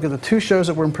together. I looked at the 2 shows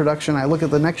that were in production. I looked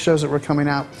at the next shows that were coming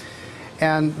out.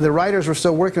 And the writers were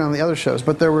still working on the other shows,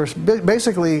 but there were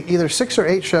basically either 6 or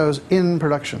 8 shows in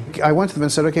production. I went to them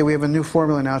and said, okay, we have a new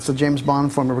formula now. It's the James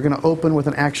Bond formula. We're going to open with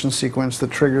an action sequence that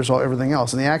triggers everything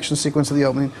else. And the action sequence of the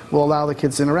opening will allow the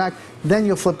kids to interact. Then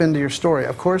you'll flip into your story.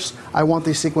 Of course, I want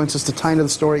these sequences to tie into the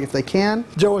story if they can.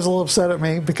 Joe was a little upset at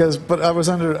me but I was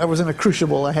in a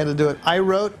crucible. I had to do it. I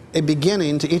wrote a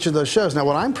beginning to each of those shows. Now,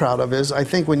 what I'm proud of is I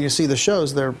think when you see the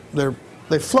shows,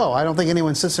 they flow. I don't think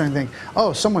anyone sits there and thinks,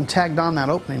 oh, someone tagged on that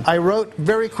opening. I wrote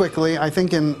very quickly, I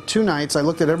think in 2 nights, I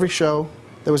looked at every show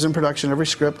that was in production, every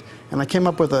script, and I came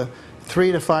up with a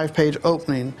 3 to 5 page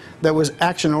opening that was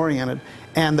action oriented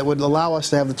and that would allow us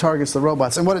to have the targets, the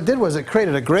robots. And what it did was it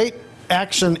created a great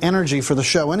action energy for the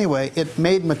show anyway. It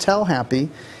made Mattel happy,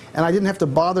 and I didn't have to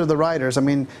bother the writers. I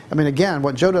mean, again,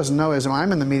 what Joe doesn't know is when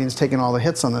I'm in the meetings taking all the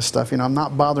hits on this stuff, you know, I'm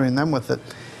not bothering them with it,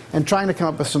 and trying to come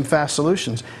up with some fast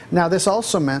solutions. Now, this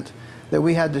also meant that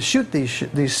we had to shoot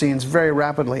these scenes very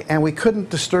rapidly, and we couldn't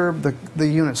disturb the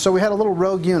units. So we had a little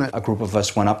rogue unit. A group of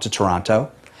us went up to Toronto,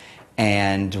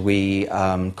 and we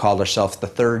called ourselves the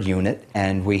 3rd Unit,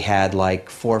 and we had like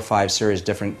 4 or 5 series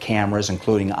different cameras,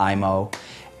 including IMO,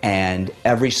 and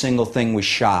every single thing we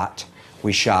shot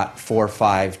 4 or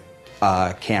 5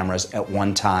 cameras at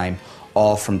one time,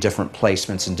 all from different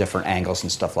placements and different angles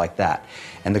and stuff like that.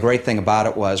 And the great thing about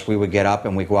it was we would get up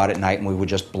and we'd go out at night and we would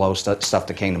just blow stuff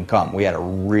to Kingdom Come. We had a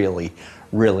really,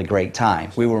 really great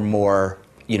time. We were more,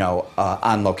 you know,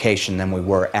 on location than we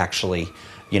were actually,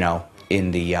 you know,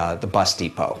 in the bus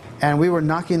depot. And we were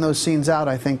knocking those scenes out,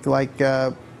 I think, like,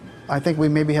 I think we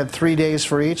maybe had 3 days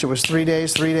for each. It was 3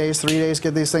 days, 3 days, 3 days,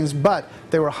 get these things. But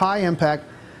they were high impact,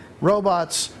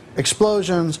 robots,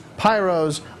 explosions,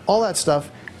 pyros, all that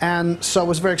stuff. And so it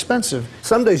was very expensive.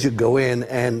 Some days you'd go in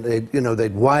and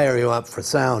they'd wire you up for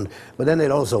sound, but then they'd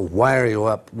also wire you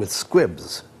up with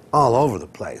squibs all over the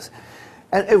place.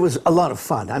 And it was a lot of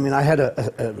fun. I mean, I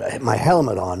had my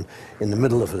helmet on in the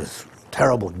middle of this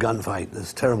terrible gunfight,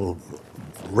 this terrible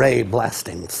ray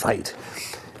blasting fight.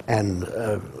 And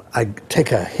I'd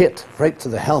take a hit right to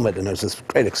the helmet, and there's this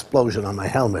great explosion on my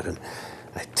helmet, and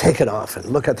I take it off and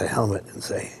look at the helmet and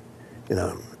say, you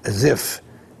know, as if,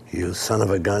 you son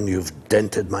of a gun, you've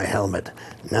dented my helmet.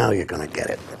 Now you're going to get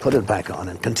it. Put it back on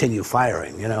and continue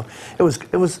firing, you know. It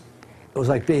was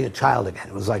like being a child again.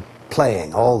 It was like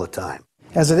playing all the time.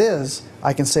 As it is,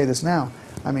 I can say this now.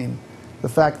 I mean, the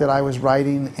fact that I was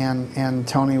writing and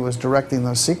Tony was directing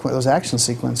those action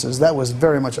sequences, that was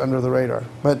very much under the radar.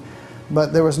 But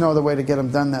there was no other way to get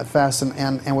them done that fast.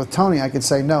 And with Tony, I could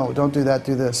say, no, don't do that,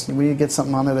 do this. We need to get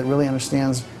something on there that really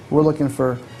understands. We're looking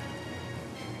for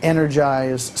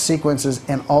energized sequences,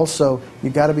 and also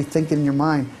you got to be thinking in your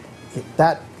mind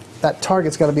that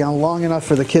target's got to be on long enough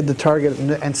for the kid to target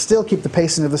and still keep the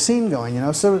pacing of the scene going, you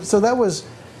know. So that was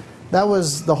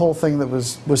the whole thing that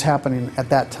was happening at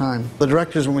that time. The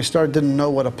directors, when we started, didn't know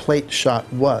what a plate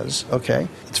shot was. Okay,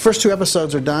 the first 2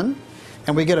 episodes are done,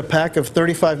 and we get a pack of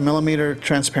 35mm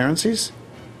transparencies.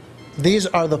 These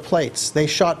are the plates. They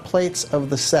shot plates of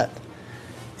the set.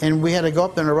 And we had to go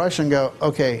up there in a rush and go,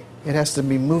 okay, it has to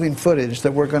be moving footage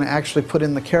that we're going to actually put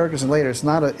in the characters and later. It's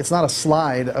not a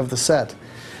slide of the set.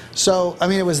 So, I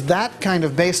mean, it was that kind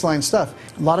of baseline stuff.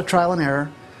 A lot of trial and error,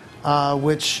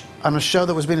 which on a show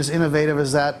that was being as innovative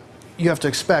as that you have to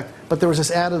expect, but there was this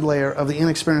added layer of the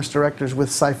inexperienced directors with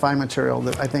sci-fi material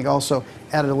that I think also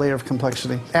added a layer of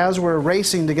complexity. As we're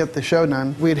racing to get the show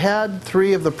done, we'd had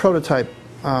 3 of the prototype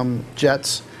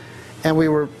jets, and we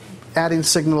were adding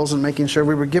signals and making sure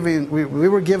we were given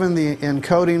the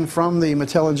encoding from the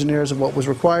Mattel engineers of what was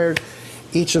required.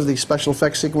 Each of the special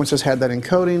effects sequences had that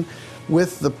encoding.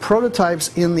 With the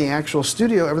prototypes in the actual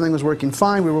studio, everything was working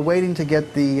fine. We were waiting to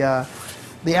get the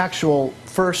actual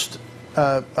first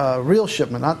real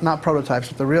shipment, not prototypes,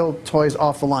 but the real toys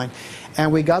off the line.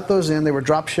 And we got those in. They were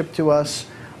drop shipped to us.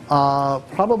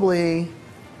 Probably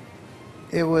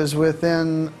it was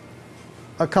within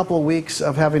a couple of weeks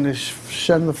of having to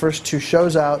send the first 2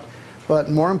 shows out,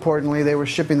 but more importantly, they were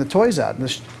shipping the toys out, and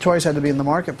the toys had to be in the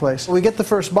marketplace. We get the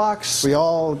first box, we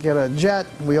all get a jet,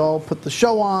 we all put the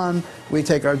show on, we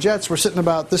take our jets, we're sitting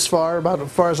about this far, about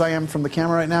as far as I am from the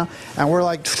camera right now, and we're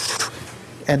like,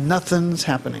 and nothing's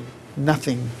happening,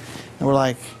 nothing. And we're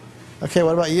like, okay,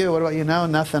 what about you? What about you? No,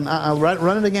 nothing.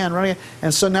 Run it again, run it again.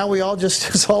 And so now we all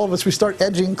just, all of us, we start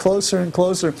edging closer and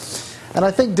closer. And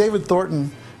I think David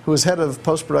Thornton, who was head of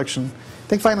post-production, I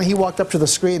think finally he walked up to the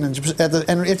screen, and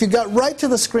if you got right to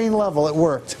the screen level, it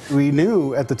worked. We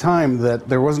knew at the time that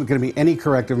there wasn't going to be any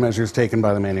corrective measures taken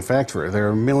by the manufacturer. There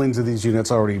are millions of these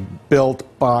units already built,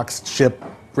 boxed, shipped,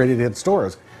 ready to hit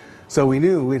stores. So we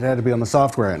knew we'd had to be on the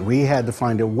software end. We had to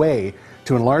find a way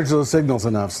to enlarge those signals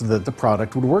enough so that the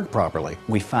product would work properly.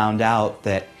 We found out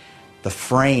that the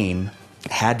frame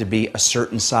had to be a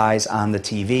certain size on the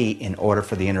TV in order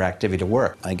for the interactivity to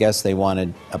work. I guess they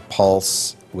wanted a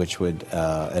pulse which would,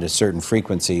 at a certain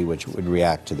frequency, which would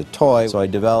react to the toy. So I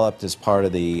developed, as part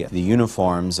of the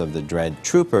uniforms of the Dredd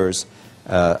Troopers,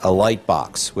 a light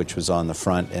box, which was on the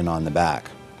front and on the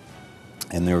back.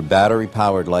 And there were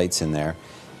battery-powered lights in there.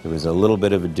 There was a little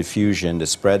bit of a diffusion to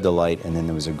spread the light, and then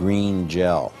there was a green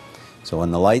gel. So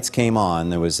when the lights came on,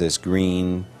 there was this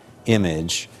green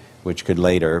image, which could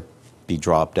later be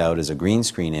dropped out as a green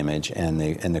screen image, and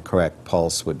the correct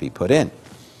pulse would be put in.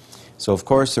 So of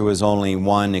course there was only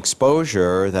one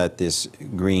exposure that this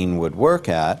green would work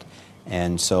at,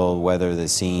 and so whether the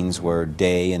scenes were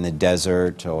day in the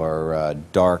desert or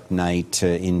dark night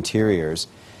interiors,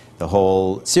 the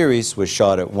whole series was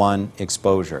shot at one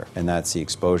exposure, and that's the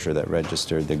exposure that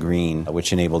registered the green,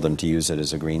 which enabled them to use it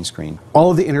as a green screen. All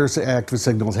of the interactive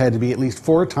signals had to be at least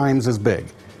 4 times as big.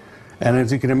 And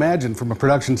as you can imagine, from a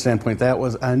production standpoint, that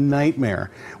was a nightmare.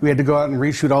 We had to go out and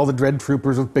reshoot all the Dredd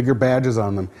Troopers with bigger badges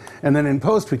on them. And then in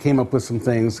post, we came up with some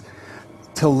things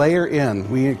to layer in.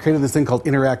 We created this thing called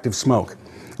interactive smoke.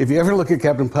 If you ever look at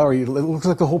Captain Power, it looks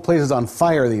like the whole place is on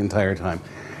fire the entire time.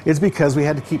 It's because we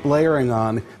had to keep layering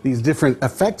on these different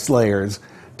effects layers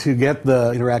to get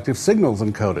the interactive signals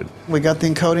encoded. We got the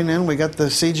encoding in, we got the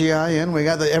CGI in, we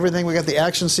got everything, we got the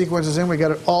action sequences in, we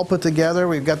got it all put together,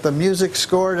 we've got the music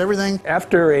scored, everything.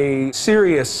 After a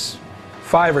serious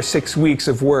 5 or 6 weeks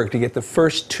of work to get the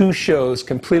first 2 shows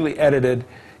completely edited,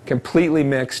 completely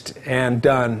mixed, and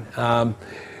done,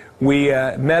 we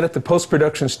met at the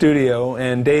post-production studio,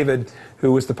 and David,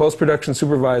 who was the post-production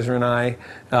supervisor, and I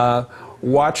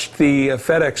watched the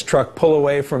FedEx truck pull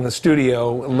away from the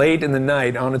studio late in the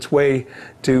night on its way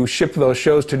to ship those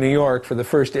shows to New York for the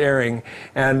first airing.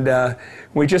 And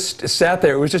we just sat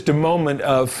there. It was just a moment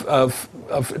of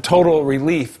total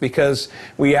relief, because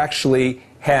we actually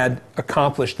had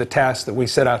accomplished the task that we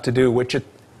set out to do, which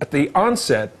at the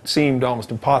onset seemed almost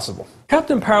impossible.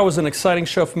 Captain Power was an exciting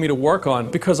show for me to work on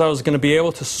because I was going to be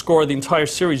able to score the entire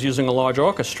series using a large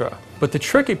orchestra. But the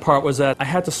tricky part was that I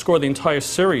had to score the entire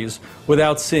series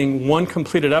without seeing one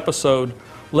completed episode,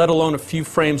 let alone a few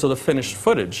frames of the finished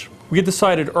footage. We had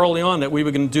decided early on that we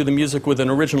were going to do the music with an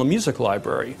original music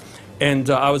library. And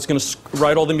I was going to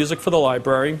write all the music for the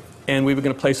library, and we were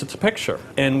going to place it to picture.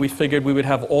 And we figured we would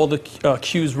have all the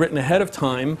cues written ahead of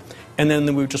time, and then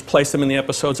we would just place them in the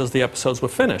episodes as the episodes were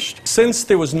finished. Since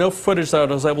there was no footage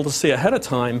that I was able to see ahead of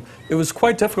time, it was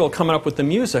quite difficult coming up with the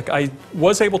music. I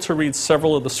was able to read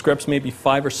several of the scripts, maybe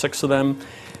 5 or 6 of them,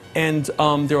 and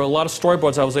there were a lot of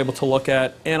storyboards I was able to look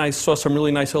at, and I saw some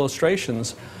really nice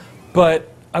illustrations. But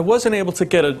I wasn't able to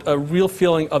get a real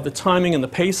feeling of the timing and the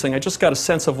pacing. I just got a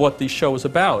sense of what the show was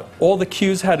about. All the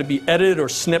cues had to be edited or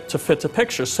snipped to fit the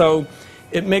picture, so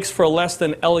it makes for a less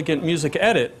than elegant music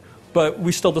edit, but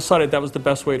we still decided that was the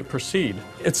best way to proceed.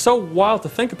 It's so wild to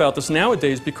think about this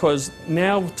nowadays, because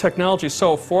now technology is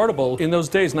so affordable. In those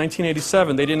days,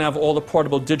 1987, they didn't have all the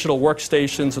portable digital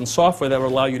workstations and software that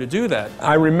would allow you to do that.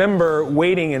 I remember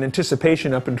waiting in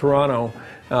anticipation up in Toronto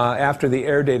after the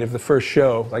air date of the first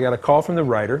show. I got a call from the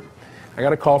writer I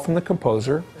got a call from the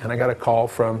composer, and I got a call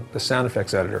from the sound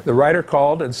effects editor. The writer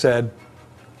called and said,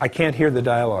 I can't hear the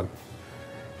dialogue.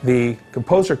 The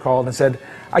composer called and said,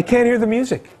 I can't hear the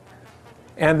music.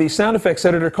 And the sound effects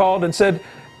editor called and said,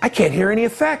 I can't hear any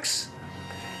effects.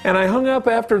 And I hung up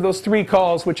after those 3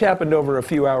 calls, which happened over a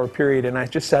few hour period, and I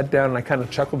just sat down and I kind of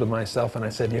chuckled to myself and I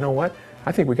said, you know what?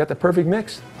 I think we got the perfect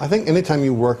mix. I think anytime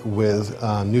you work with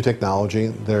new technology,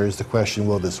 there's the question,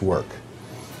 will this work?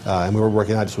 And we were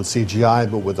working not just with CGI,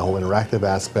 but with the whole interactive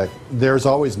aspect. There's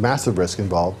always massive risk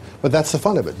involved, but that's the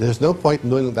fun of it. There's no point in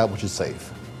doing that which is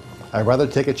safe. I'd rather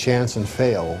take a chance and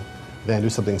fail than do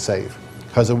something safe.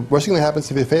 Because the worst thing that happens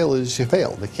if you fail is you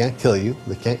fail. They can't kill you,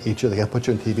 they can't eat you, they can't put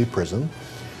you in TV prison.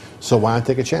 So why not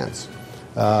take a chance?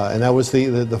 And that was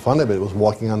the fun of it, was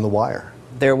walking on the wire.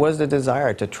 There was the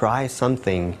desire to try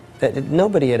something that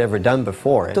nobody had ever done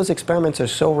before. Those experiments are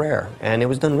so rare, and it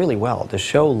was done really well. The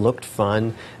show looked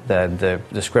fun, the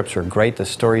scripts were great, the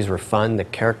stories were fun, the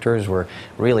characters were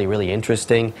really, really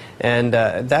interesting, and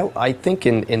that, I think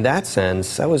in that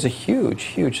sense, that was a huge,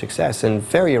 huge success and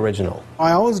very original.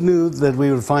 I always knew that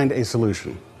we would find a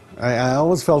solution. I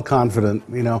always felt confident,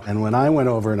 you know, and when I went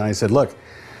over and I said, look,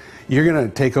 you're going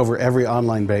to take over every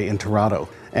online bay in Toronto,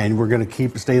 and we're going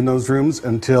to stay in those rooms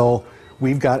until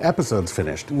we've got episodes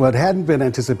finished. What hadn't been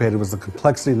anticipated was the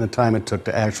complexity and the time it took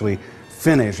to actually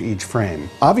finish each frame.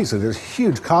 Obviously, there's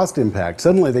huge cost impact.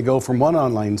 Suddenly they go from 1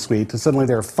 online suite to suddenly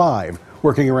there are 5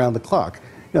 working around the clock.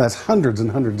 You know, that's hundreds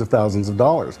and hundreds of thousands of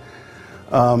dollars.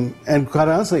 And quite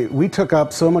honestly, we took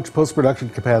up so much post-production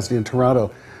capacity in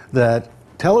Toronto that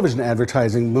television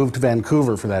advertising moved to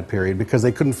Vancouver for that period because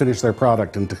they couldn't finish their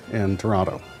product in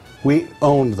Toronto. We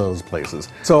owned those places.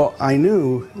 So I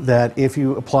knew that if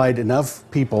you applied enough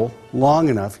people long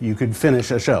enough, you could finish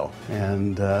a show.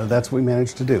 And that's what we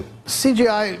managed to do.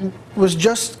 CGI was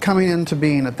just coming into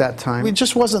being at that time. It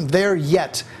just wasn't there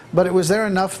yet, but it was there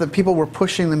enough that people were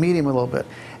pushing the medium a little bit.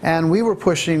 And we were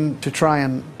pushing to try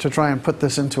and put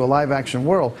this into a live action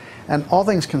world. And all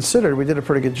things considered, we did a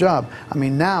pretty good job. I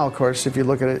mean, now, of course, if you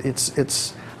look at it,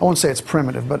 it's I won't say it's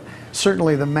primitive, but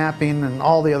certainly the mapping and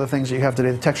all the other things that you have today,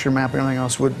 the texture mapping and everything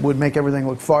else, would make everything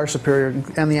look far superior,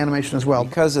 and the animation as well.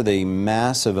 Because of the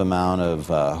massive amount of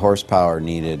horsepower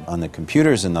needed on the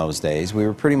computers in those days, we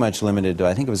were pretty much limited to,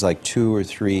 I think it was like 2 or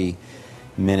 3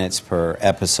 minutes per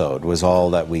episode was all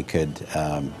that we could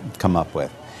come up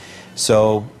with.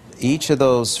 So each of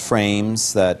those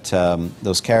frames that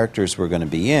those characters were going to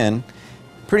be in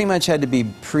pretty much had to be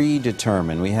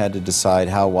predetermined. We had to decide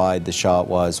how wide the shot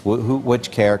was,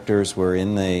 which characters were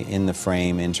in the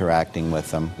frame interacting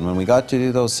with them. And when we got to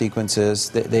do those sequences,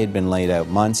 they'd been laid out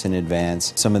months in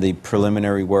advance. Some of the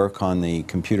preliminary work on the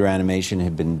computer animation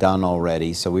had been done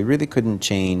already, so we really couldn't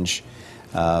change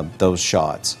those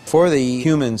shots. For the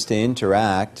humans to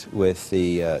interact with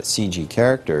the CG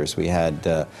characters, we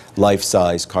had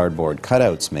life-size cardboard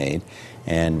cutouts made,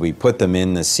 and we put them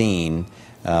in the scene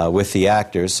with the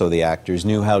actors, so the actors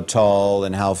knew how tall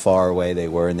and how far away they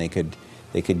were, and they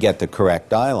could get the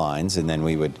correct eye lines, and then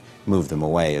we would move them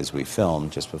away as we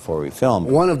filmed, just before we filmed.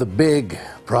 One of the big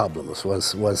problems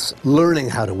was learning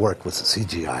how to work with the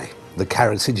CGI, the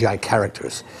CGI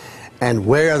characters, and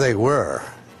where they were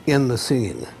in the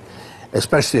scene,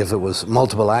 especially if it was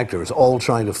multiple actors all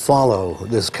trying to follow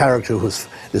this character who's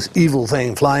this evil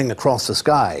thing flying across the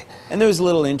sky. And there was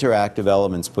little interactive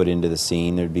elements put into the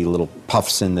scene. There'd be little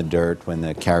puffs in the dirt when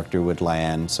the character would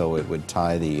land, so it would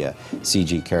tie the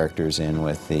CG characters in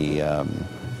with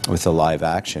the live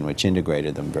action, which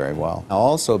integrated them very well.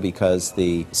 Also, because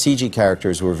the CG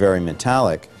characters were very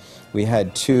metallic, we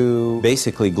had 2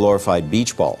 basically glorified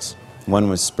beach balls. One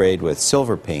was sprayed with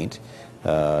silver paint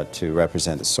to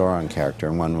represent the Sauron character,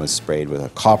 and one was sprayed with a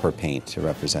copper paint to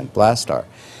represent Blastar.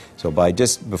 So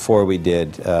just before we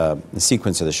did the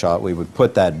sequence of the shot, we would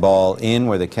put that ball in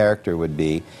where the character would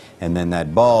be, and then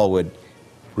that ball would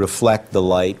reflect the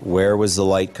light. Where was the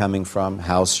light coming from?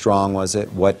 How strong was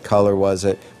it? What color was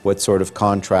it? What sort of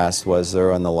contrast was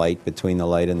there on the light, between the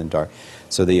light and the dark?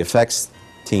 So the effects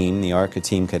team, the ARCA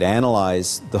team, could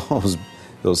analyze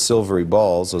those silvery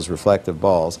balls, those reflective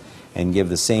balls, and give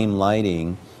the same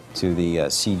lighting to the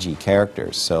CG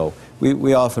characters. So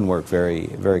we often work very,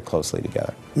 very closely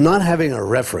together. Not having a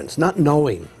reference, not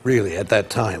knowing really at that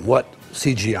time what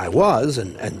CGI was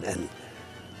and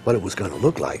what it was going to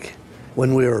look like,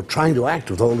 when we were trying to act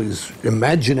with all these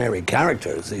imaginary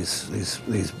characters,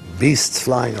 these beasts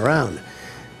flying around,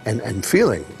 and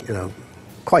feeling, you know,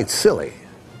 quite silly,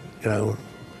 you know,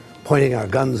 pointing our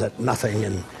guns at nothing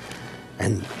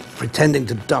and pretending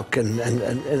to duck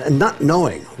and not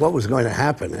knowing what was going to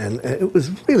happen. And it was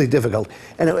really difficult.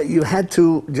 And you had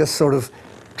to just sort of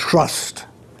trust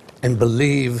and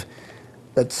believe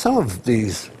that some of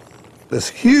this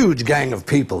huge gang of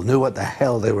people knew what the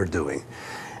hell they were doing.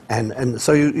 And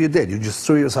so you did. You just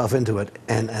threw yourself into it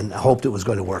and hoped it was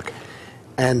going to work.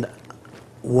 And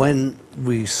when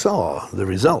we saw the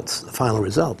results, the final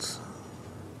results,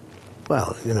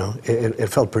 well, you know, it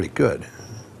felt pretty good.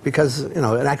 Because, you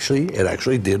know, it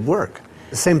actually did work.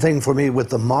 The same thing for me with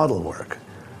the model work.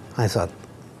 I thought,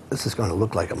 this is going to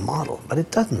look like a model, but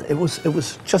it doesn't. It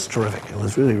was just terrific. It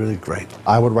was really, really great.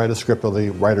 I would write a script, or the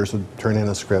writers would turn in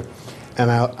a script,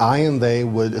 and I and they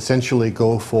would essentially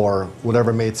go for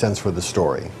whatever made sense for the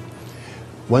story.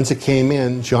 Once it came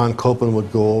in, John Copeland would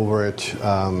go over it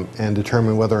and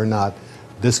determine whether or not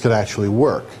this could actually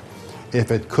work.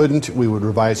 If it couldn't, we would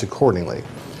revise accordingly.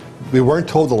 We weren't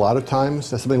told a lot of times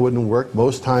that something wouldn't work.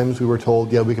 Most times we were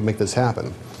told, yeah, we can make this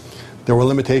happen. There were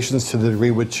limitations to the degree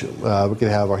which we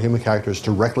could have our human characters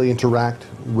directly interact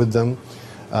with them.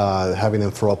 Having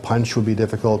them throw a punch would be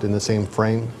difficult in the same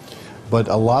frame. But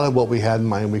a lot of what we had in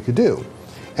mind we could do.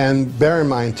 And bear in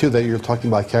mind, too, that you're talking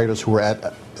about characters who were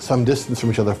at some distance from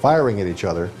each other, firing at each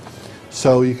other.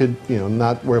 So you could, you know,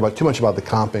 not worry too much about the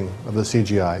comping of the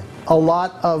CGI. A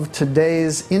lot of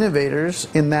today's innovators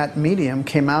in that medium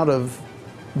came out of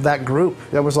that group.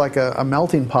 That was like a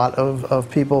melting pot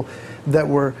of people that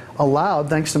were allowed,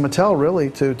 thanks to Mattel,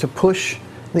 really, to push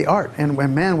the art. And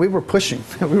man, we were pushing.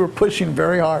 We were pushing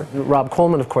very hard. Rob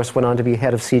Coleman, of course, went on to be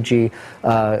head of CG,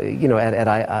 you know,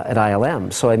 at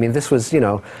ILM. So I mean, this was, you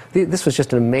know, this was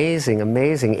just an amazing,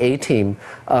 amazing A-team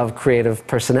of creative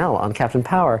personnel on Captain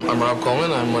Power. I'm Rob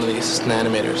Coleman. I'm one of the assistant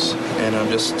animators, and I'm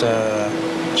just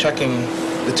checking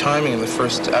the timing of the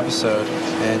first episode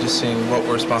and just seeing what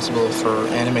we're responsible for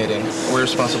animating. We're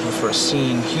responsible for a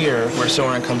scene here where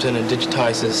Soren comes in and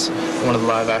digitizes one of the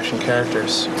live-action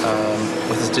characters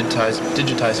with his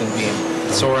digitizing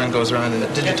beam. Soren goes around and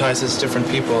digitizes different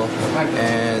people,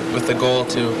 and with the goal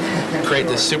to create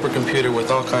this supercomputer with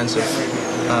all kinds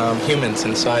of humans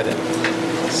inside it.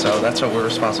 So that's what we're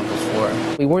responsible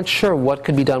for. We weren't sure what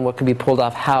could be done, what could be pulled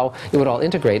off, how it would all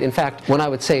integrate. In fact, when I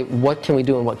would say, what can we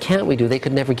do and what can't we do, they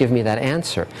could never give me that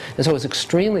answer. And so it was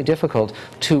extremely difficult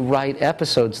to write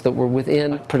episodes that were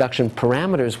within production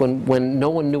parameters when no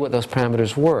one knew what those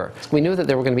parameters were. We knew that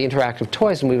there were going to be interactive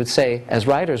toys, and we would say, as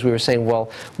writers, we were saying,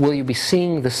 well, will you be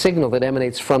seeing the signal that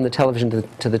emanates from the television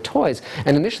to the toys?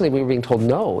 And initially we were being told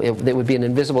no, it would be an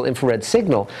invisible infrared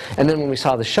signal. And then when we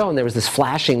saw the show and there was this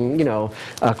flashing, you know,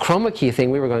 chroma key thing,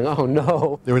 we were going, oh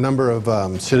no. There were a number of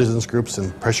citizens groups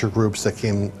and pressure groups that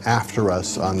came after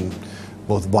us on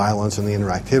both violence and the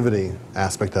interactivity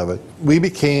aspect of it. We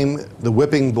became the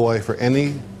whipping boy for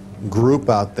any group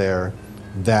out there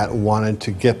that wanted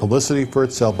to get publicity for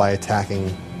itself by attacking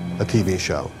a TV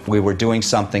show. We were doing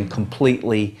something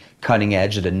completely cutting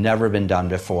edge that had never been done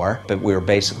before, but we were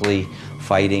basically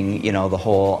fighting, you know, the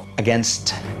whole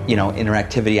against, you know,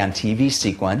 interactivity on TV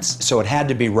sequence, so it had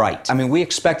to be right. I mean, we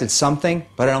expected something,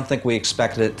 but I don't think we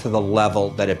expected it to the level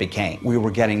that it became. We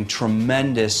were getting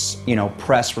tremendous, you know,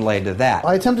 press related to that.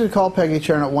 I attempted to call Peggy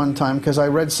Cherrin at one time because I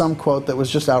read some quote that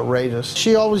was just outrageous.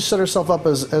 She always set herself up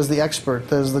as the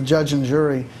expert, as the judge and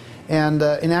jury, and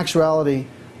in actuality,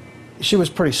 she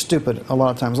was pretty stupid a lot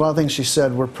of times. A lot of things she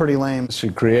said were pretty lame. She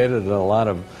created a lot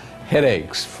of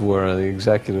headaches for the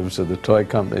executives of the toy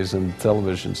companies and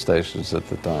television stations at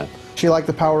the time. She liked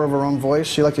the power of her own voice.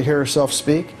 She liked to hear herself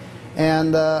speak.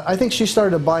 And I think she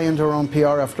started to buy into her own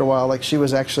PR after a while, like she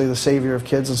was actually the savior of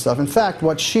kids and stuff. In fact,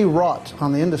 what she wrought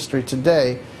on the industry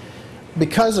today,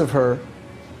 because of her,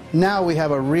 now we have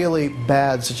a really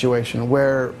bad situation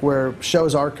where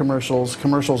shows are commercials,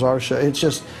 commercials are shows. It's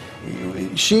just,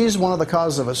 she's one of the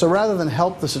causes of it. So rather than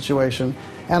help the situation,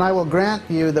 and I will grant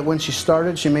you that when she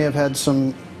started, she may have had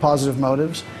some positive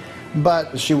motives,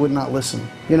 but she would not listen.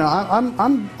 You know,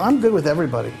 I'm good with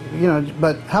everybody, you know,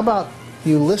 but how about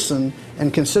you listen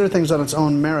and consider things on its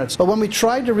own merits? But when we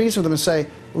tried to reason with them and say,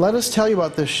 let us tell you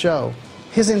about this show,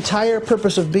 his entire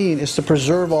purpose of being is to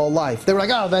preserve all life. They were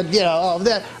like, oh, that, you know, oh,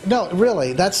 that. No,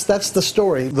 really, that's the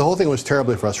story. The whole thing was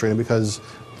terribly frustrating because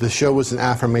the show was an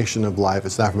affirmation of life.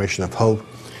 It's an affirmation of hope.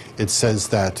 It says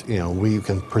that, you know, we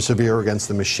can persevere against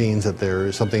the machines, that there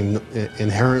is something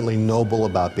inherently noble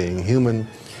about being human.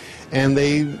 And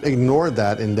they ignored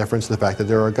that in deference to the fact that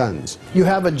there are guns. You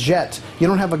have a jet. You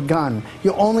don't have a gun.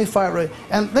 You only fire,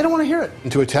 and they don't want to hear it.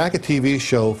 And to attack a TV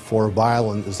show for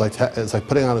violence is like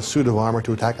putting on a suit of armor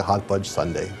to attack a hot fudge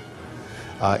sundae.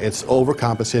 It's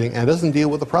overcompensating, and it doesn't deal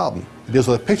with the problem. It deals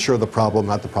with a picture of the problem,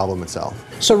 not the problem itself.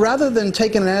 So rather than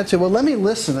taking an attitude, well, let me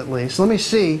listen at least, let me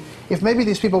see if maybe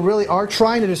these people really are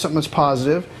trying to do something that's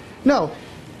positive. No,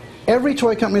 every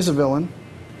toy company is a villain.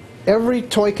 Every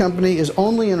toy company is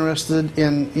only interested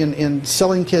in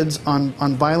selling kids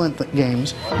on violent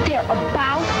games. They're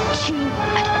about to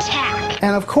attack.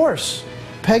 And of course,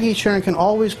 Peggy Sharon can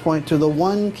always point to the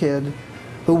one kid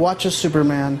who watches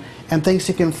Superman and thinks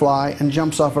he can fly and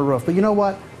jumps off a roof. But you know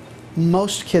what?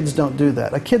 Most kids don't do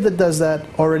that. A kid that does that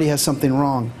already has something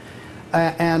wrong.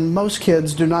 And most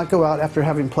kids do not go out after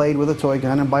having played with a toy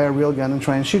gun and buy a real gun and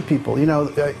try and shoot people. You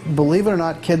know, believe it or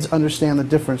not, kids understand the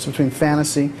difference between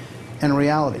fantasy and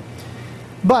reality.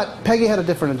 But Peggy had a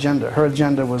different agenda. Her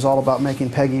agenda was all about making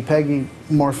Peggy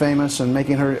more famous and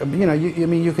making her, you know, I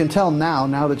mean, you can tell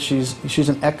now that she's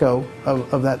an echo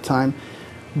of that time.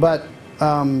 But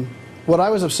what I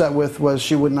was upset with was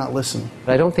she would not listen.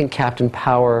 I don't think Captain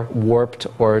Power warped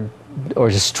or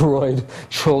destroyed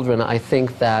children. I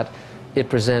think that it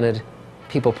presented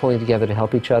people pulling together to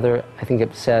help each other. I think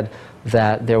it said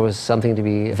that there was something to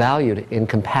be valued in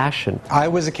compassion. I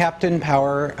was a Captain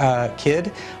Power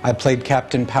kid. I played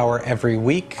Captain Power every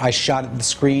week. I shot at the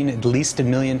screen at least 1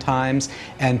 million times,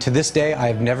 and to this day I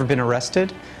have never been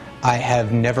arrested. I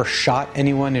have never shot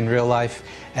anyone in real life,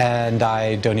 and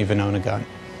I don't even own a gun.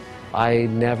 I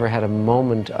never had a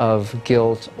moment of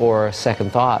guilt or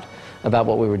second thought about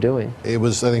what we were doing. It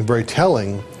was, I think, very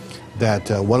telling that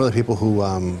one of the people who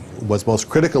was most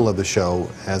critical of the show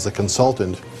as a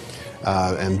consultant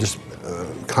and just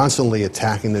constantly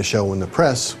attacking the show in the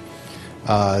press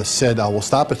said, I will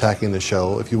stop attacking the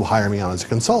show if you will hire me on as a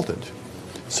consultant.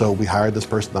 So we hired this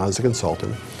person on as a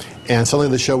consultant, and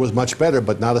suddenly the show was much better,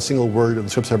 but not a single word of the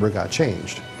scripts ever got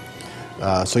changed.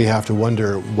 So you have to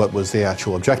wonder what was the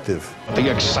actual objective. The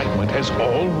excitement has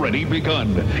already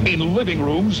begun in living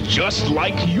rooms just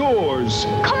like yours.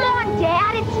 Come on,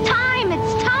 Dad, it's time,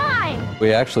 it's time!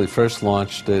 We actually first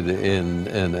launched it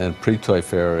in a pre-Toy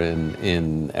Fair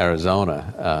in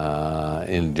Arizona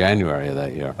in January of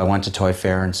that year. I went to Toy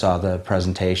Fair and saw the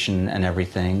presentation and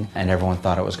everything, and everyone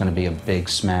thought it was going to be a big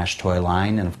smash toy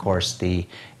line, and of course the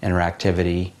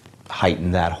interactivity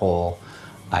heightened that whole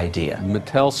idea.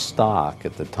 Mattel stock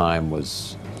at the time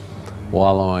was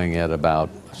wallowing at about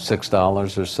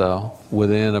 $6 or so.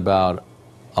 Within about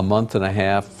a month and a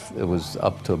half, it was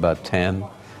up to about 10.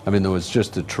 I mean, there was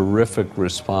just a terrific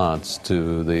response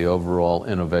to the overall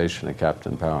innovation of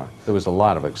Captain Power. There was a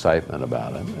lot of excitement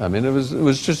about it. I mean, it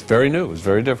was just very new. It was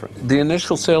very different. The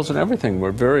initial sales and everything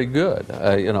were very good.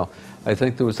 You know, I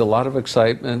think there was a lot of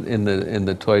excitement in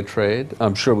the toy trade.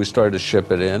 I'm sure we started to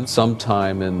ship it in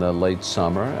sometime in the late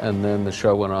summer, and then the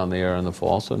show went on the air in the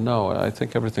fall. So no, I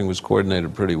think everything was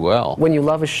coordinated pretty well. When you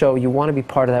love a show, you want to be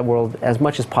part of that world as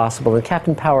much as possible, and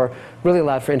Captain Power really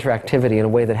allowed for interactivity in a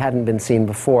way that hadn't been seen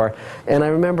before. And I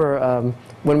remember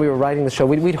when we were writing the show,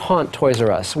 we'd haunt Toys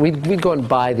R Us. We'd go and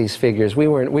buy these figures. We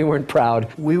weren't proud.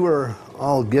 We were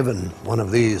all given one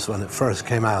of these when it first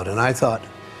came out, and I thought,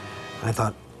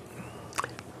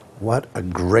 what a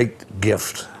great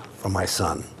gift for my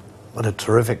son. What a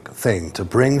terrific thing to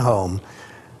bring home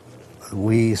a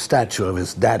wee statue of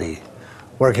his daddy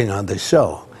working on this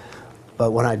show.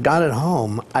 But when I got it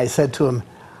home, I said to him,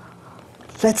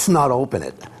 let's not open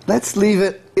it. Let's leave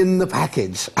it in the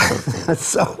package.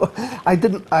 So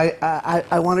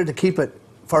I wanted to keep it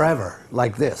forever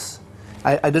like this.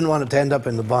 I didn't want it to end up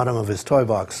in the bottom of his toy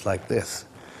box like this.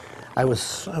 I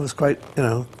was quite, you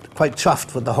know, quite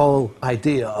chuffed with the whole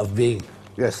idea of being,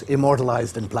 yes,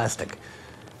 immortalized in plastic.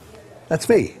 That's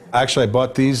me. Actually, I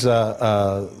bought these,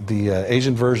 the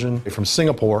Asian version from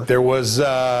Singapore. There was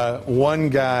one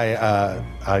guy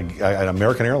at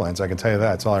American Airlines, I can tell you that,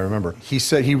 that's all I remember. He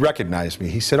said, he recognized me.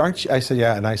 He said, aren't you? I said,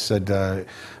 yeah, and I said,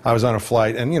 I was on a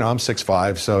flight, and you know, I'm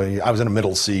 6'5", so I was in a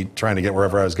middle seat trying to get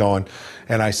wherever I was going.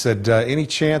 And I said, any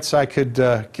chance I could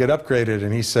get upgraded?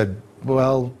 And he said,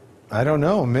 well, I don't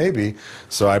know, maybe.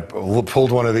 So I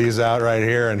pulled one of these out right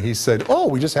here, and he said, oh,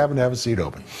 we just happen to have a seat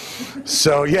open.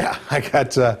 So yeah, I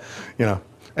got, you know,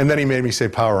 and then he made me say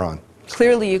power on.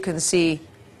 Clearly you can see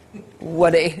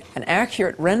what an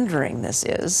accurate rendering this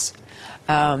is,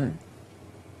 but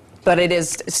it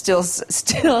is still,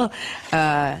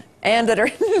 and that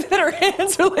her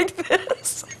hands are like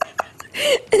this.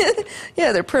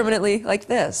 Yeah, they're permanently like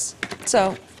this.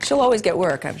 So she'll always get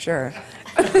work, I'm sure.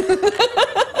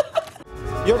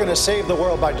 You're going to save the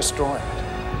world by destroying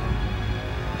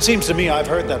it. Seems to me I've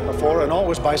heard that before, and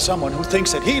always by someone who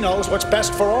thinks that he knows what's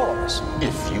best for all of us.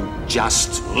 If you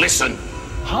just listen.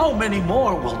 How many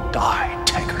more will die,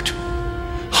 Taggart?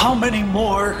 How many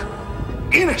more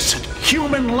innocent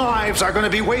human lives are going to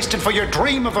be wasted for your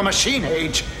dream of a machine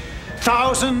age?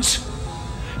 Thousands?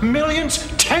 Millions?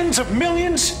 Tens of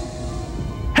millions?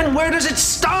 And where does it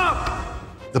stop?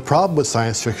 The problem with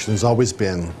science fiction has always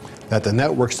been that the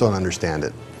networks don't understand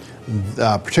it.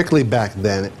 Particularly back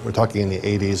then, we're talking in the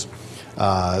 80s,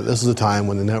 this is a time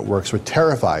when the networks were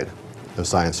terrified of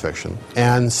science fiction.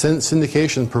 And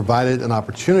syndication provided an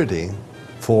opportunity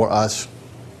for us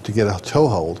to get a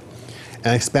toehold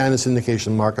and expand the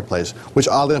syndication marketplace, which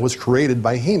oddly enough was created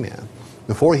by He-Man.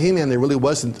 Before He-Man, there really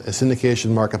wasn't a syndication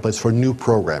marketplace for new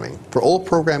programming. For old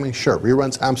programming, sure,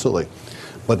 reruns, absolutely.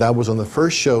 But that was one of the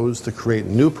first shows to create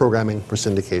new programming for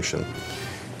syndication.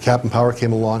 Captain Power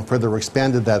came along, further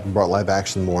expanded that and brought live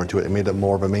action more into it and made it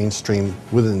more of a mainstream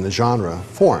within the genre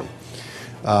form.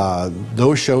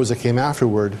 Those shows that came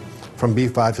afterward, from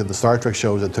B5 to the Star Trek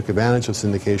shows that took advantage of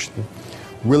syndication,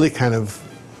 really kind of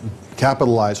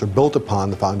capitalized or built upon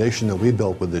the foundation that we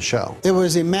built with this show. It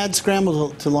was a mad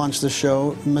scramble to launch the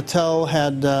show. Mattel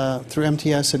had, through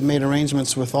MTS, had made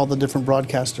arrangements with all the different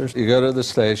broadcasters. You go to the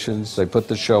stations, they put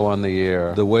the show on the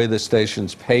air. The way the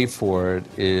stations pay for it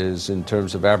is in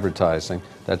terms of advertising.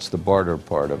 That's the barter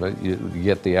part of it. You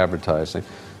get the advertising,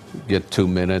 you get 2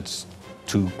 minutes,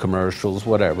 2 commercials,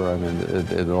 whatever. I mean,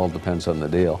 it all depends on the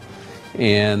deal.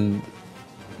 And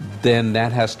then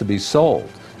that has to be sold.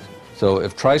 So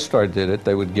if TriStar did it,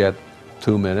 they would get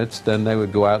 2 minutes, then they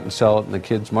would go out and sell it in the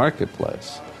kids'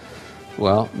 marketplace.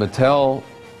 Well, Mattel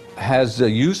has a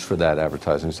use for that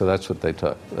advertising, so that's what they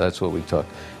took. That's what we took.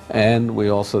 And we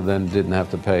also then didn't have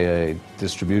to pay a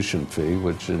distribution fee,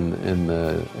 which in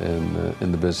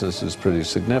the business is pretty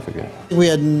significant. We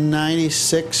had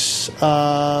 96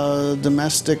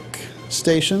 domestic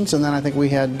stations, and then I think we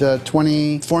had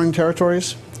 20 foreign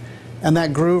territories. And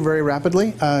that grew very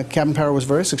rapidly. Captain Power was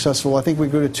very successful. I think we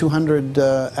grew to 200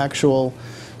 actual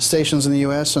stations in the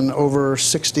U.S. and over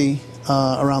 60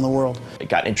 around the world. I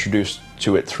got introduced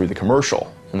to it through the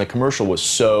commercial, and the commercial was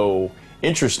so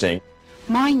interesting.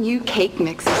 My new cake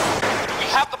mixes. We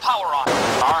have the power on.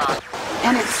 All right.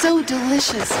 And it's so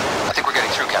delicious. I think we're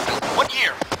getting through, Captain. What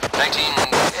year?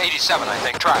 1987, I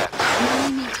think. Try it.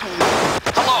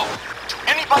 Hello. To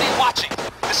anybody watching,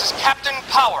 this is Captain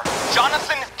Power.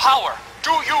 Jonathan Power.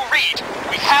 Do you read?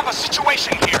 We have a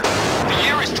situation here. The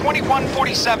year is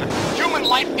 2147. Human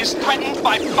life is threatened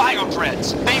by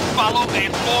biodreads. They follow a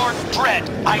Lord Dread.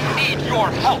 I need your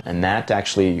help. And that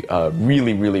actually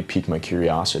really piqued my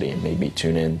curiosity and made me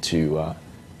tune in to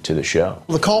the show.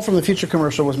 The Call from the Future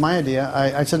commercial was my idea.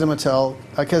 I said to Mattel,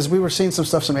 because we were seeing some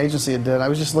stuff some agency had did. I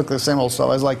was just looking at the same old stuff.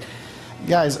 I was like,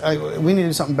 guys, we need to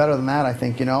do something better than that, I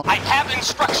think, you know. I have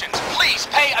instructions. Please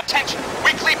pay attention.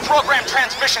 Weekly program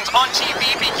transmissions on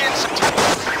TV begin September.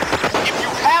 If you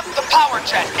have the Power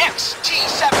Jet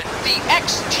XT7, the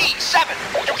XT7,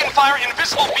 you can fire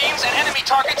invisible beams at enemy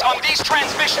targets on these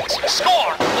transmissions.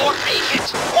 Score or be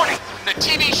hit. Warning, the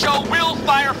TV show will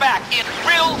fire back. It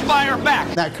will fire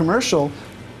back. That commercial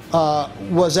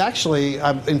was actually,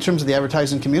 in terms of the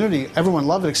advertising community, everyone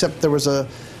loved it, except there was a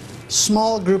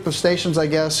small group of stations, I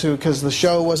guess, who, because the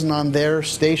show wasn't on their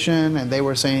station, and they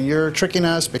were saying, you're tricking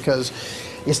us because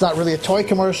it's not really a toy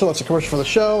commercial, it's a commercial for the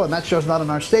show, and that show's not on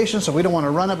our station, so we don't want to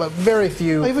run it. But very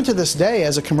few, even to this day,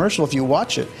 as a commercial, if you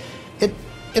watch it, it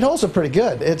holds up pretty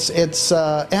good.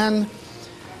 And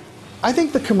I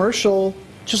think the commercial,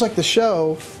 just like the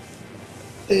show,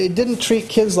 it didn't treat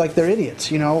kids like they're idiots.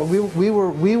 You know, we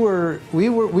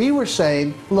were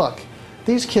saying, look,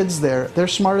 these kids they're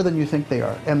smarter than you think they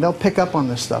are, and they'll pick up on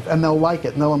this stuff, and they'll like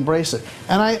it, and they'll embrace it.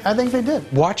 And I think they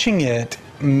did. Watching it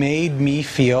made me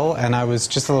feel, and I was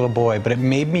just a little boy, but it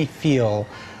made me feel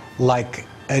like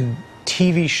a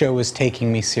TV show was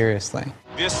taking me seriously.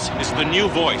 This is the new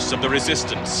voice of the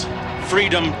Resistance,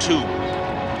 Freedom 2.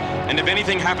 And if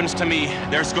anything happens to me,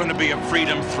 there's going to be a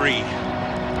Freedom 3,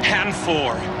 and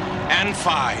 4, and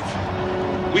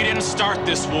 5. We didn't start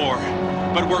this war,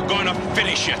 but we're going to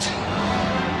finish it.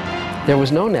 There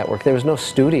was no network, there was no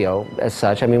studio as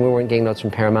such. I mean, we weren't getting notes from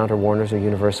Paramount or Warner's or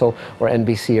Universal or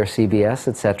NBC or CBS,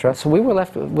 etc. So we were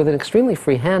left with an extremely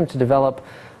free hand to develop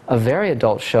a very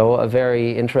adult show, a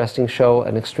very interesting show,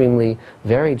 an extremely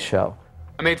varied show.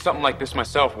 I made something like this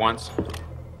myself once.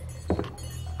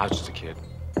 I was just a kid.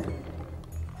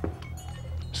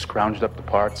 Scrounged up the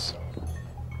parts,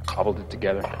 cobbled it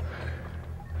together.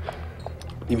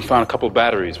 Even found a couple of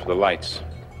batteries for the lights.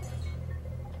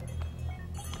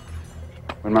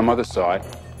 When my mother saw it,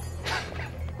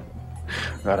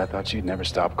 God, I thought she'd never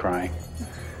stop crying.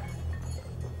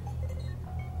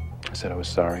 I said I was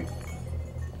sorry.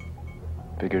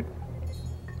 Figured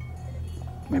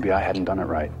maybe I hadn't done it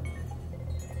right.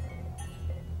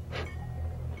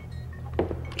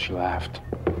 She laughed,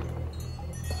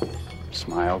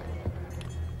 smiled,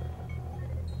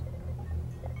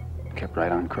 kept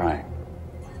right on crying.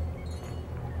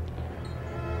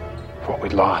 For what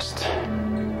we'd lost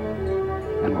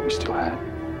and what we still had.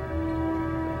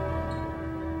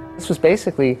 This was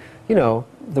basically, you know,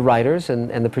 the writers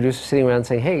and the producers sitting around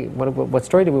saying, hey, what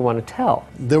story do we want to tell?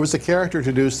 There was a character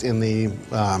introduced in the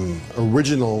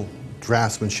original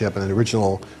draftsmanship and the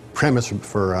original premise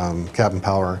for Captain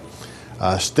Power,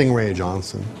 Stingray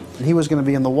Johnson. He was going to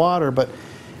be in the water, but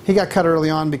he got cut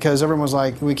early on because everyone was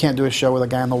like, we can't do a show with a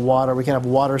guy in the water, we can't have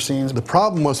water scenes. The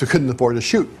problem was we couldn't afford to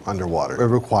shoot underwater. It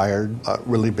required a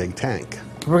really big tank.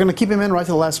 We're going to keep him in right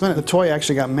to the last minute. The toy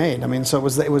actually got made. I mean, so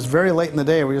it was very late in the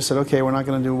day. We just said, okay, we're not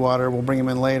going to do water. We'll bring him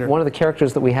in later. One of the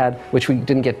characters that we had, which we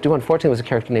didn't get to do, unfortunately, was a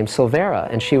character named Silvera,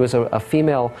 and she was a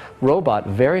female robot,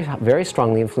 very, very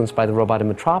strongly influenced by the robot in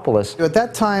Metropolis. At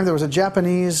that time, there was a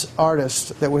Japanese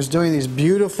artist that was doing these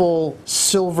beautiful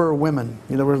silver women,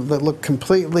 you know, that looked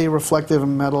completely reflective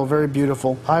in metal, very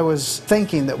beautiful. I was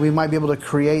thinking that we might be able to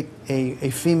create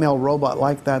a female robot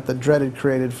like that Dredd had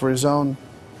created for his own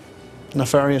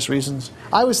nefarious reasons.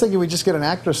 I was thinking we'd just get an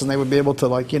actress and they would be able to,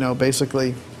 like, you know,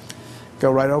 basically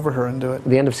go right over her and do it. At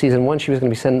the end of season 1, she was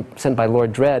going to be sent by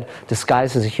Lord Dredd,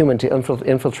 disguised as a human, to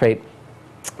infiltrate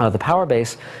the Power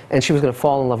base, and she was going to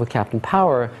fall in love with Captain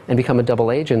Power and become a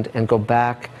double agent and go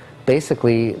back,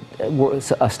 basically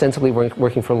ostensibly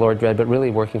working for Lord Dredd, but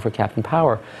really working for Captain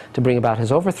Power to bring about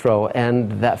his overthrow.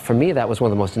 And that, for me, that was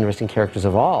one of the most interesting characters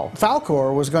of all.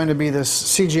 Falkor was going to be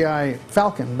this CGI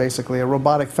falcon, basically, a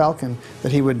robotic falcon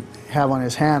that he would have on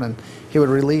his hand and he would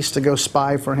release to go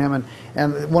spy for him.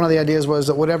 And one of the ideas was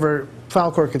that whatever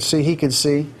Falkor could see, he could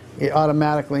see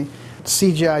automatically.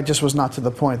 CGI just was not to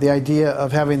the point. The idea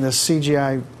of having this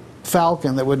CGI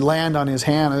falcon that would land on his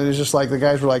hand, and it was just like the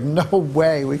guys were like, no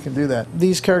way we can do that.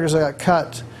 These characters that got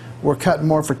cut were cut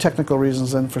more for technical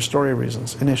reasons than for story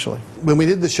reasons initially. When we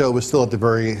did the show, it was still at the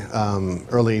very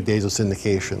early days of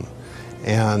syndication,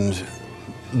 and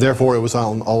therefore it was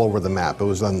on all over the map. It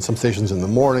was on some stations in the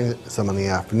morning, some in the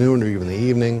afternoon, or even the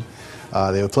evening.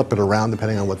 They would flip it around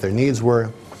depending on what their needs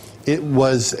were. It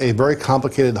was a very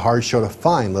complicated, hard show to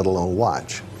find, let alone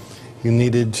watch. You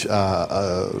needed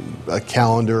a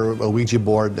calendar, a Ouija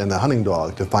board, and a hunting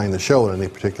dog to find the show on any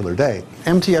particular day.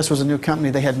 MTS was a new company.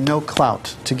 They had no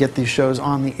clout to get these shows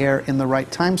on the air in the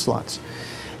right time slots.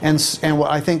 And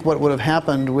I think what would have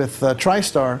happened with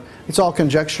TriStar, it's all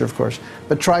conjecture, of course,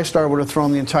 but TriStar would have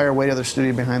thrown the entire weight of their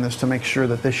studio behind this to make sure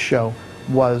that this show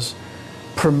was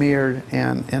premiered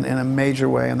in a major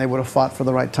way, and they would have fought for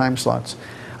the right time slots.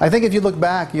 I think if you look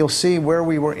back, you'll see where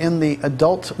we were in the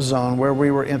adult zone, where we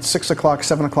were at 6 o'clock,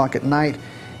 7 o'clock at night.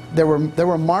 There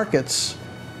were markets,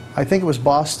 I think it was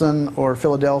Boston or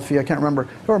Philadelphia, I can't remember.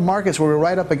 There were markets where we were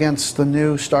right up against the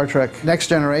new Star Trek Next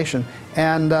Generation,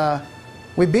 and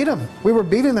we beat them. We were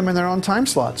beating them in their own time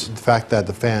slots. The fact that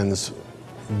the fans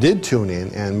did tune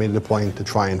in and made it a point to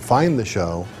try and find the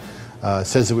show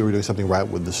says that we were doing something right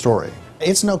with the story.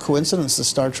 It's no coincidence that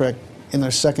Star Trek in their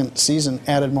second season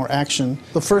added more action.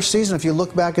 The first season, if you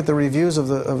look back at the reviews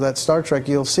of that Star Trek,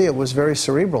 you'll see it was very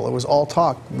cerebral. It was all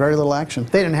talk, very little action.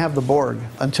 They didn't have the Borg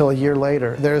until a year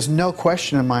later. There is no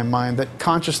question in my mind that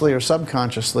consciously or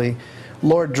subconsciously,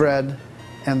 Lord Dredd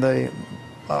and the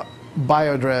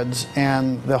Bio-Dreads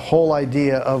and the whole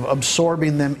idea of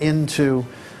absorbing them into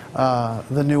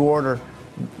the New Order,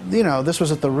 you know, this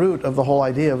was at the root of the whole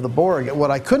idea of the Borg.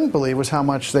 What I couldn't believe was how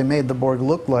much they made the Borg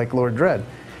look like Lord Dredd.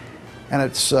 And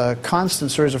it's a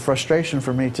constant series of frustration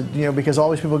for me to, you know, because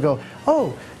all these people go,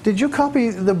 oh, did you copy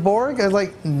the Borg? I'm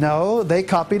like, no, they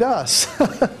copied us.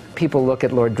 People look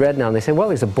at Lord Dredd now and they say, well,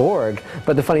 he's a Borg.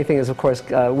 But the funny thing is, of course,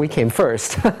 we came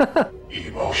first.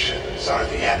 Emotions are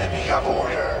the enemy of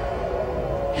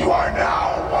order. You are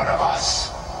now one of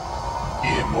us.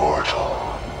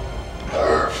 Immortal.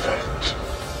 Perfect.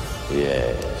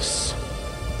 Yes.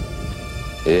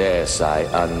 Yes, I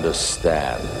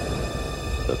understand.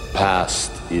 The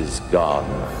past is gone.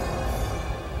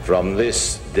 From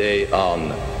this day on,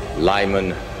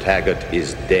 Lyman Taggart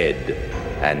is dead,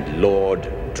 and Lord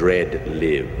Dredd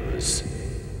lives.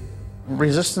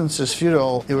 Resistance is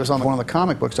futile. It was on one of the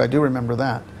comic books. I do remember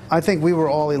that. I think we were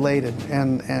all elated,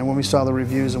 and when we saw the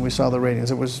reviews and we saw the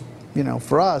ratings, it was, you know,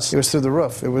 for us, it was through the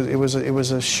roof. It was a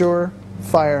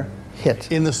surefire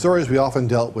hit. In the stories, we often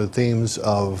dealt with themes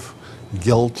of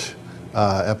guilt,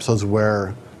 episodes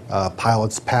where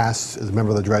Pilot's past as a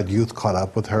member of the Dredd Youth caught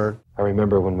up with her. I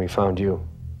remember when we found you.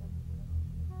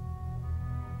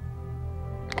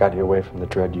 Got you away from the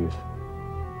Dredd Youth.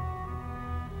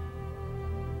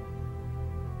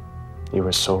 You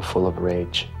were so full of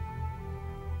rage.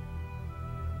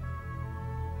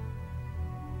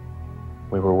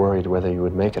 We were worried whether you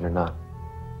would make it or not.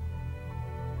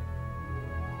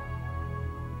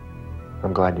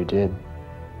 I'm glad you did.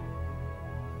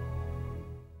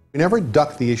 We never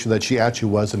ducked the issue that she actually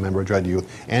was a member of Dread Youth,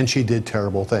 and she did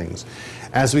terrible things.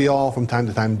 As we all, from time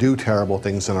to time, do terrible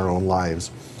things in our own lives,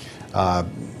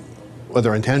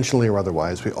 whether intentionally or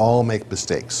otherwise, we all make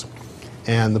mistakes.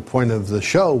 And the point of the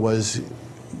show was,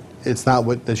 it's not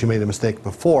that you made a mistake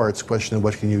before, it's a question of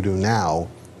what can you do now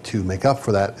to make up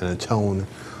for that and atone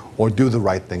or do the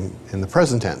right thing in the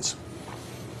present tense.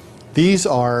 These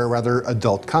are rather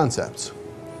adult concepts.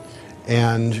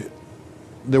 And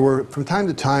there were, from time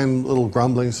to time, little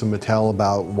grumblings from Mattel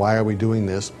about why are we doing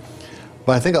this,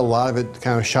 but I think a lot of it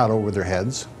kind of shot over their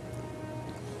heads,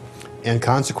 and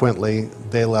consequently,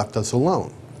 they left us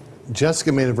alone.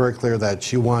 Jessica made it very clear that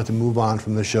she wanted to move on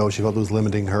from the show. She felt it was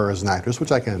limiting her as an actress,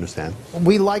 which I can understand.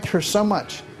 We liked her so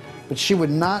much, but she would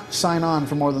not sign on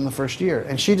for more than the first year,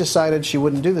 and she decided she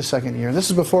wouldn't do the second year. And this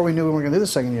is before we knew we were going to do the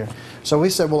second year. So we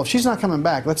said, well, if she's not coming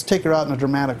back, let's take her out in a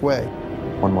dramatic way.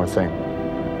 One more thing.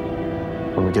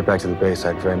 When we get back to the base,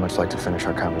 I'd very much like to finish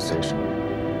our conversation.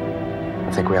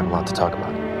 I think we have a lot to talk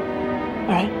about. All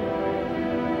right.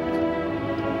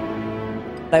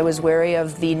 I was wary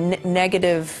of the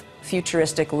negative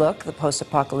futuristic look, the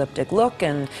post-apocalyptic look,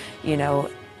 and, you know,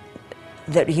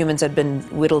 that humans had been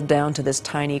whittled down to this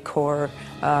tiny core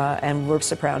and were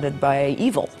surrounded by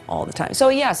evil all the time. So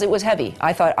yes, it was heavy.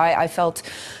 I felt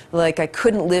like I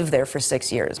couldn't live there for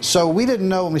 6 years. So we didn't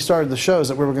know when we started the shows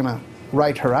that we were going to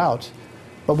write her out.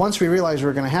 But once we realized we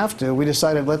were going to have to, we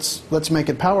decided let's make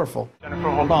it powerful. Jennifer,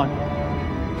 hold on.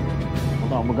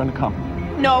 Hold on, we're going to come.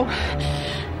 No.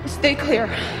 Stay clear.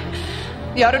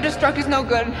 The auto-destruct is no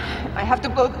good. I have to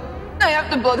blow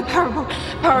the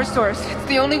power source. It's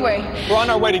the only way. We're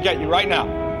on our way to get you right now.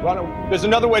 There's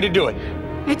another way to do it.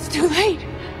 It's too late.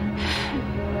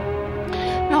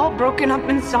 We're all broken up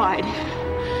inside.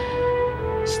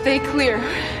 Stay clear.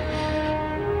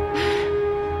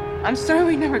 I'm sorry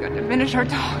we never got to finish our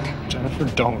talk. Jennifer,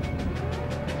 don't.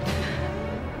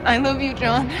 I love you,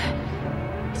 John.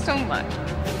 So much.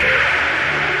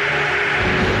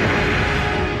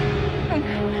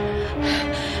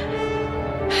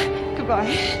 Goodbye.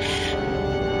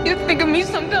 You think of me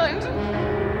sometimes.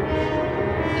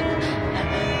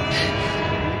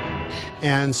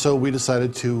 And so we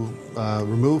decided to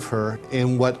remove her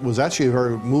in what was actually a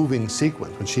very moving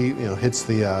sequence. When she, hits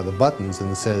the buttons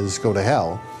and says, "Go to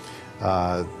hell,"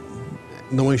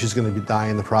 knowing she's going to die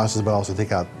in the process, but also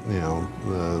take out,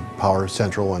 the Power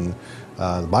Central and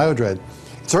the Biodread.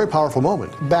 It's a very powerful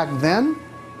moment. Back then,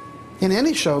 in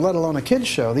any show, let alone a kid's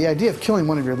show, the idea of killing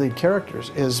one of your lead characters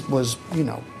was,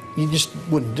 you just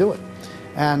wouldn't do it.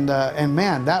 And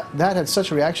man, that had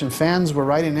such a reaction. Fans were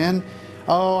writing in,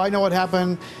 "Oh, I know what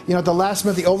happened. At the last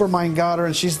minute, the Overmind got her,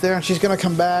 and she's there, and she's going to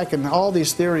come back," and all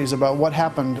these theories about what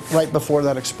happened right before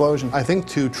that explosion. I think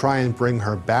to try and bring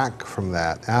her back from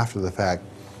that after the fact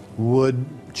would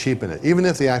cheapen it. Even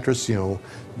if the actress,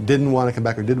 didn't want to come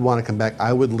back or did want to come back,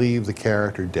 I would leave the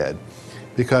character dead.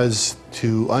 Because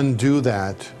to undo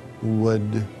that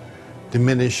would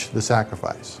diminish the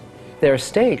sacrifice. There are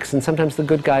stakes, and sometimes the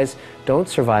good guys don't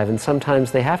survive, and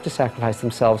sometimes they have to sacrifice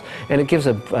themselves, and it gives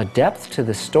a depth to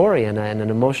the story and an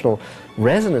emotional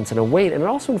resonance and a weight, and it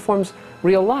also informs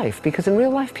real life, because in real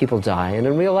life people die, and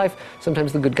in real life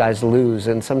sometimes the good guys lose,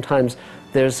 and sometimes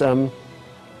there's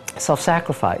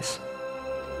self-sacrifice.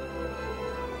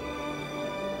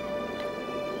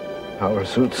 Power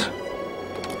suits.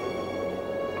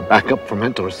 Backup for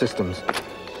mentor systems.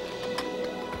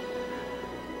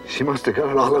 She must have got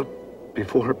it all out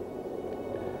before.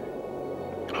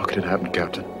 How could it happen,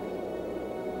 Captain?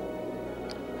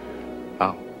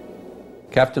 How?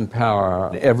 Captain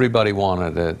Power, everybody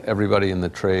wanted it. Everybody in the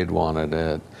trade wanted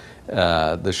it.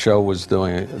 The show was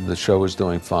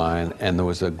doing fine, and there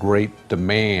was a great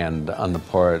demand on the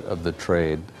part of the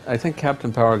trade. I think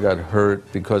Captain Power got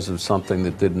hurt because of something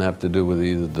that didn't have to do with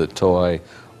either the toy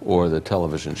or the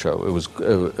television show. It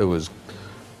was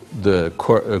the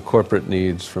corporate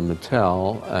needs from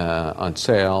Mattel on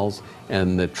sales,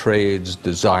 and the trade's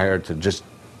desire to just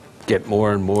get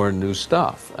more and more new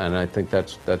stuff. And I think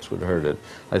that's what hurt it.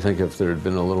 I think if there had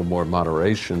been a little more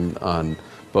moderation on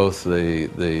both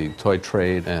the toy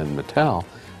trade and Mattel,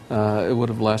 it would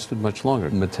have lasted much longer.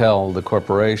 Mattel, the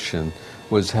corporation,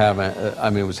 was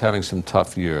having some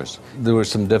tough years. There were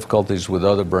some difficulties with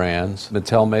other brands.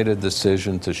 Mattel made a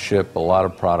decision to ship a lot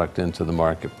of product into the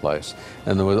marketplace,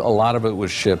 and a lot of it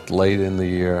was shipped late in the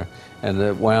year, and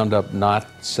it wound up not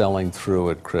selling through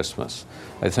at Christmas.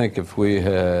 I think if we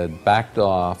had backed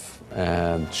off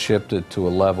and shipped it to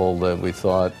a level that we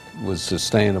thought was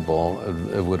sustainable,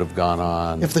 it would have gone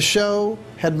on. If the show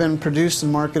had been produced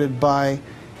and marketed by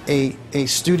a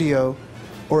studio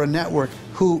or a network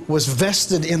who was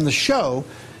vested in the show,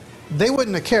 they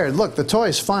wouldn't have cared. Look, the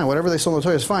toy's fine. Whatever they sold the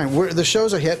toy is fine. The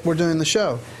show's a hit. We're doing the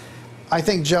show. I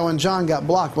think Joe and John got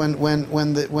blocked when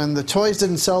the toys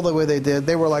didn't sell the way they did.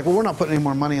 They were like, well, we're not putting any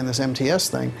more money in this MTS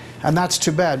thing, and that's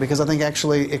too bad because I think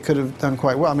actually it could have done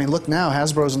quite well. I mean, look now,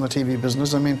 Hasbro's in the TV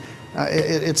business. I mean,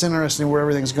 it's interesting where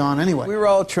everything's gone anyway. We were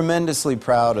all tremendously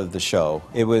proud of the show.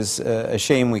 It was a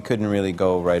shame we couldn't really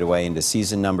go right away into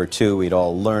season number 2. We'd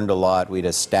all learned a lot. We'd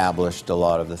established a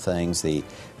lot of the things. The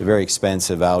very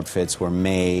expensive outfits were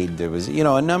made. There was, you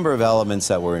know, a number of elements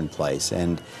that were in place.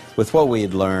 And with what we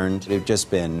had learned, it had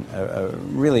just been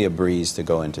really a breeze to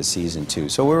go into season 2.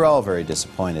 So we were all very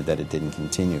disappointed that it didn't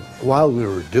continue. While we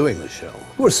were doing the show,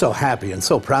 we were so happy and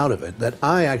so proud of it that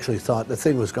I actually thought the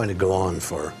thing was going to go on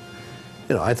for,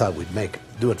 you know, I thought we'd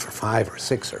do it for 5 or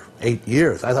 6 or 8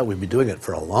 years. I thought we'd be doing it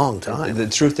for a long time. The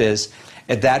truth is,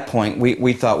 at that point,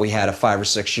 we thought we had a 5 or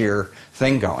 6 year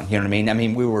thing going. You know what I mean? I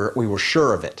mean, we were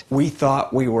sure of it. We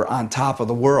thought we were on top of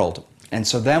the world. And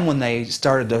so then when they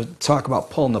started to talk about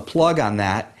pulling the plug on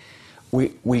that,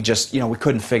 we just, you know, we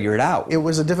couldn't figure it out. It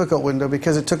was a difficult window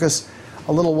because it took us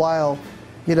a little while,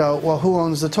 you know, well, who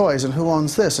owns the toys and who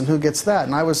owns this and who gets that?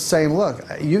 And I was saying, look,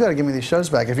 you got to give me these shows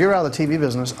back. If you're out of the TV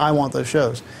business, I want those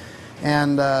shows.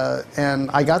 And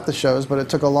I got the shows, but it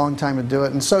took a long time to do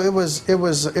it. And so it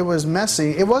was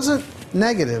messy. It wasn't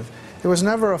negative. There was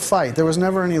never a fight. There was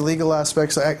never any legal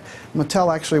aspects.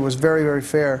 Mattel actually was very, very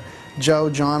fair. Joe,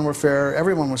 John were fair,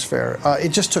 everyone was fair. It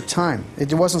just took time.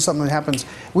 It wasn't something that happens.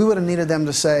 We would have needed them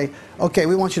to say, okay,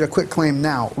 we want you to quit claim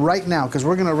now, right now, because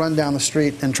we're going to run down the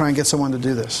street and try and get someone to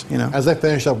do this, you know? As I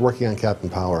finished up working on Captain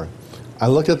Power, I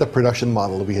looked at the production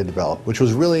model that we had developed, which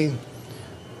was really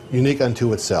unique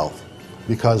unto itself,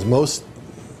 because most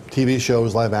TV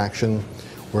shows, live action,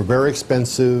 were very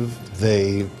expensive.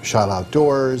 They shot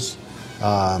outdoors.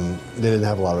 They didn't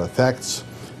have a lot of effects,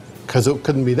 because it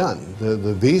couldn't be done.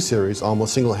 The V-Series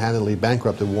almost single-handedly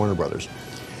bankrupted Warner Brothers.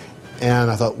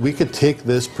 And I thought we could take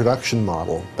this production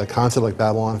model, a concept like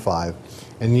Babylon 5,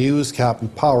 and use Captain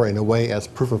Power in a way as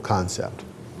proof of concept.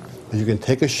 That you can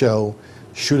take a show,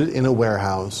 shoot it in a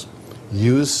warehouse,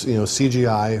 use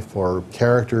CGI for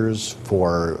characters,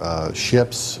 for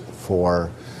ships,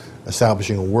 for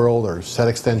establishing a world or set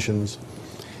extensions,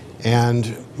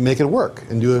 and make it work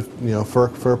and do it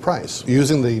for a price.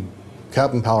 Using the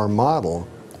Captain Power model,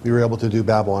 we were able to do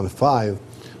Babylon 5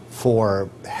 for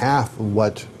half of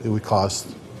what it would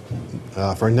cost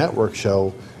for a network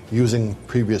show using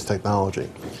previous technology.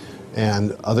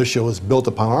 And other shows built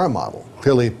upon our model.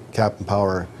 Clearly, Captain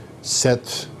Power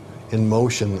set in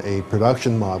motion a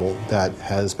production model that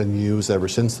has been used ever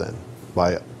since then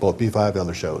by both B5 and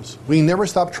other shows. We never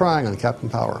stopped trying on Captain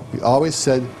Power. We always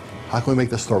said, how can we make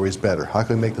the stories better? How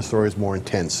can we make the stories more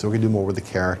intense so we can do more with the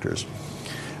characters?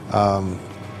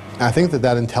 I think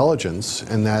that intelligence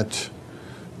and that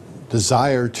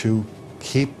desire to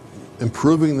keep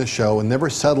improving the show and never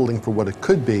settling for what it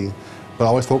could be, but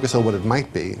always focus on what it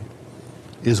might be,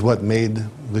 is what made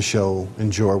the show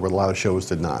endure what a lot of shows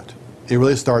did not. It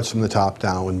really starts from the top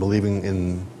down and believing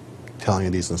in telling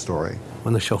a decent story.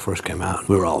 When the show first came out,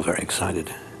 we were all very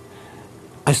excited.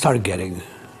 I started getting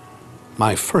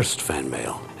my first fan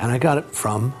mail, and I got it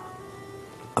from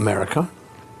America,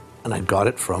 and I got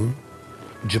it from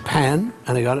Japan,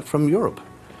 and I got it from Europe.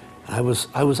 And I was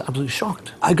absolutely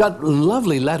shocked. I got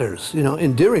lovely letters,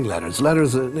 endearing letters,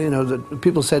 that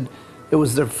people said it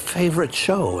was their favorite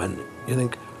show, and you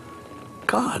think,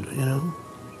 God,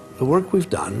 the work we've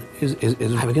done is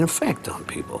having an effect on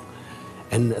people,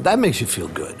 and that makes you feel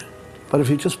good. But if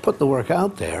you just put the work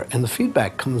out there, and the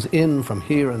feedback comes in from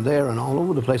here and there and all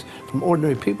over the place from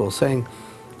ordinary people saying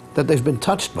that they've been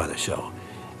touched by the show,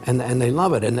 and they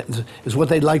love it, and it's what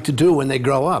they'd like to do when they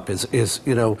grow up, is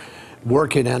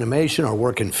work in animation or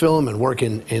work in film and work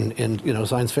in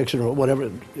science fiction or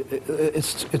whatever.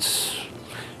 It's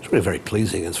really very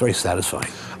pleasing. It's very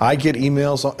satisfying. I get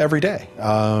emails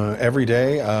every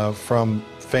day from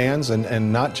fans,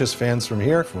 and not just fans from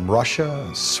here, from Russia,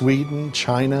 Sweden,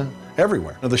 China,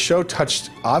 everywhere. Now, the show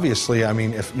touched, obviously, I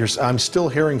mean, I'm still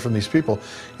hearing from these people,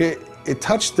 it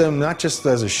touched them not just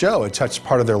as a show, it touched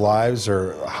part of their lives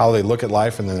or how they look at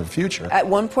life and their future. At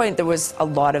one point, there was a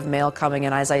lot of mail coming,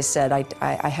 and as I said,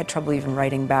 I had trouble even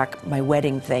writing back my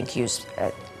wedding thank yous.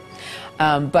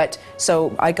 But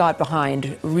so I got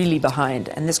really behind,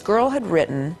 and this girl had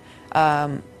written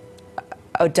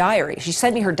a diary. She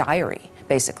sent me her diary,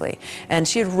 basically, and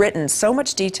she had written so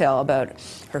much detail about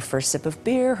her first sip of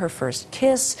beer, her first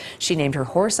kiss. She named her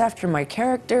horse after my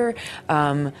character.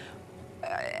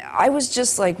 I was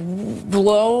just like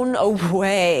blown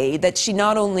away that she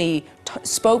not only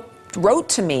spoke wrote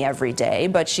to me every day,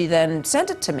 but she then sent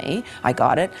it to me. I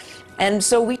got it. And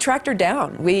so we tracked her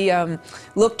down. We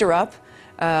looked her up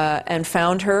and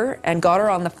found her and got her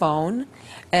on the phone.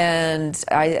 And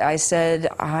I said,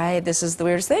 this is the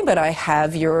weirdest thing, but I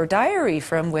have your diary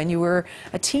from when you were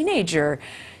a teenager.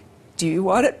 Do you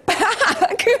want it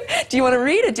back? Do you want to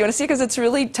read it? Do you want to see it? Because it's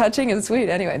really touching and sweet.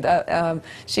 Anyway,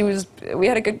 we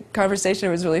had a good conversation.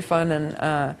 It was really fun,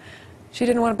 and she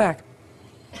didn't want it back.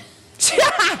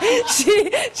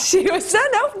 she was said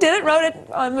no, did it, wrote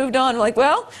it, moved on. I'm like,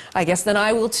 well, I guess then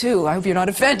I will too. I hope you're not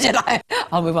offended.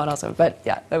 I'll move on also. But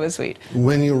yeah, that was sweet.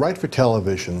 When you write for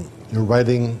television, you're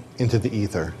writing into the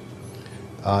ether.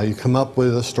 You come up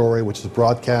with a story which is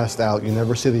broadcast out. You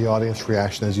never see the audience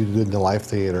reaction as you do in the live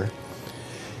theater.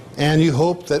 And you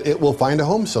hope that it will find a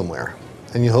home somewhere.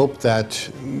 And you hope that,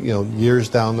 years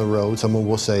down the road, someone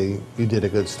will say, you did a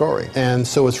good story. And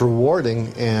so it's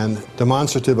rewarding and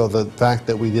demonstrative of the fact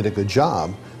that we did a good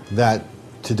job, that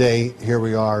today, here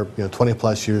we are, 20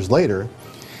 plus years later,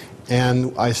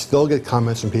 and I still get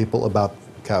comments from people about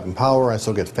Captain Power. I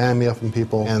still get fan mail from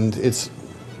people. And it's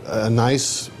a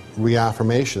nice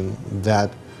reaffirmation that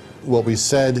what we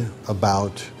said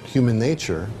about human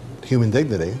nature, human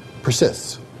dignity,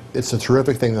 persists. It's a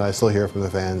terrific thing that I still hear from the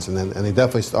fans, and they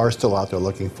definitely are still out there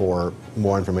looking for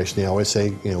more information. They always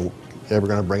say, ever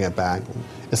going to bring it back.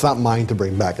 It's not mine to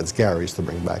bring back, it's Gary's to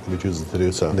bring back if he chooses to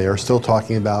do so. They are still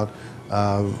talking about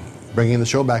bringing the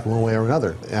show back one way or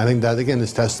another. And I think that, again,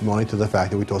 is testimony to the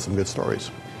fact that we told some good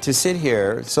stories. To sit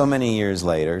here so many years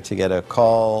later, to get a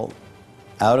call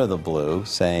out of the blue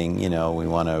saying, we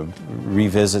want to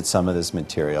revisit some of this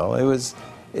material,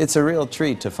 it's a real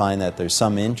treat to find that there's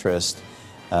some interest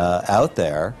out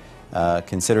there,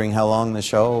 considering how long the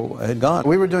show had gone.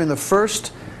 We were doing the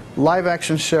first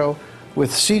live-action show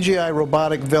with CGI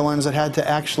robotic villains that had to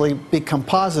actually be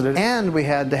composited, and we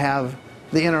had to have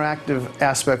the interactive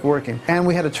aspect working. And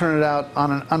we had to turn it out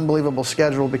on an unbelievable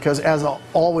schedule because, as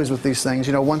always with these things,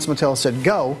 once Mattel said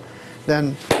go,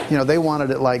 then they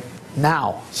wanted it like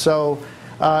now. So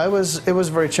it was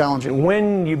very challenging.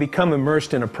 When you become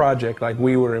immersed in a project like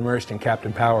we were immersed in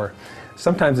Captain Power,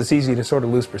 sometimes it's easy to sort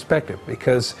of lose perspective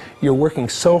because you're working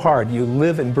so hard. You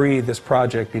live and breathe this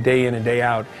project day in and day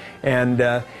out,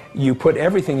 and you put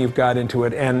everything you've got into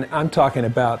it. And I'm talking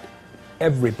about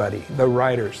everybody, the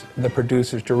writers, the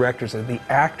producers, directors, the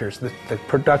actors, the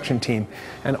production team,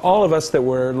 and all of us that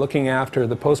were looking after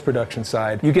the post-production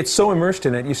side. You get so immersed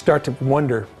in it, you start to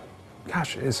wonder,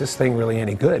 gosh, is this thing really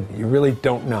any good? You really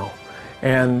don't know.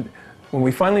 And when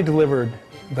we finally delivered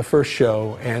the first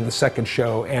show and the second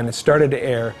show and it started to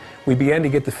air, we began to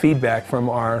get the feedback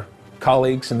from our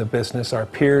colleagues in the business, our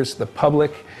peers, the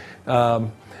public,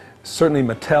 certainly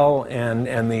Mattel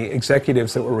and the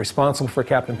executives that were responsible for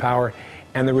Captain Power,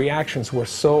 and the reactions were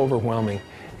so overwhelming.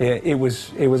 It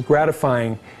was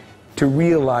gratifying to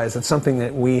realize that something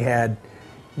that we had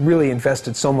really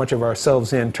invested so much of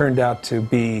ourselves in turned out to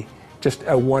be just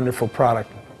a wonderful product.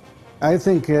 I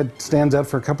think it stands out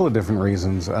for a couple of different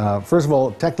reasons. First of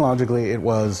all, technologically, it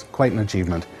was quite an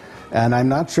achievement. And I'm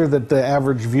not sure that the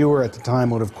average viewer at the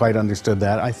time would have quite understood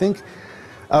that. I think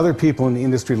other people in the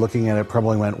industry looking at it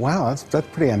probably went, wow, that's a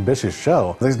pretty ambitious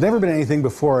show. There's never been anything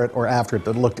before it or after it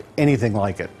that looked anything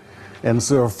like it. And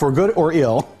so for good or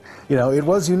ill, it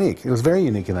was unique. It was very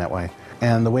unique in that way.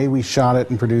 And the way we shot it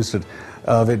and produced it,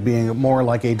 of it being more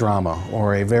like a drama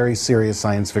or a very serious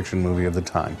science fiction movie of the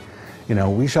time.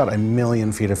 We shot 1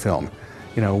 million feet of film.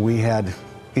 We had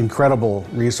incredible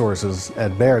resources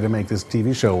at Bear to make this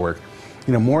TV show work.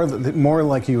 More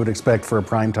like you would expect for a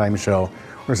primetime show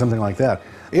or something like that.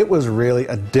 It was really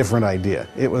a different idea.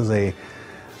 It was a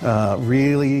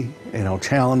really,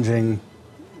 challenging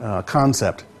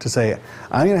concept to say,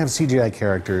 I'm going to have CGI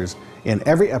characters in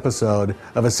every episode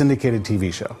of a syndicated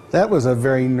TV show. That was a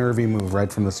very nervy move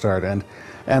right from the start, and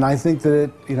I think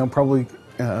that it, probably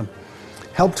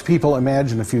helped people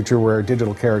imagine a future where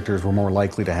digital characters were more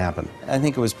likely to happen. I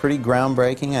think it was pretty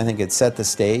groundbreaking. I think it set the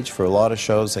stage for a lot of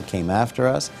shows that came after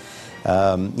us.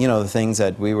 The things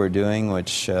that we were doing,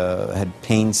 which had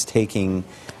painstaking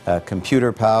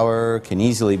computer power, can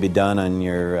easily be done on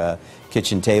your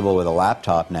kitchen table with a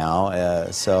laptop now.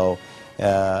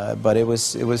 But it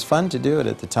was fun to do it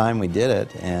at the time we did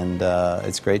it, and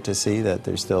it's great to see that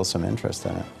there's still some interest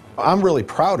in it. I'm really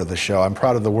proud of the show. I'm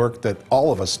proud of the work that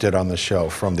all of us did on the show,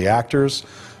 from the actors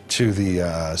to the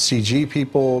CG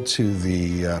people to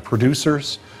the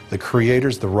producers, the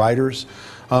creators, the writers.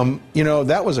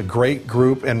 That was a great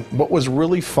group, and what was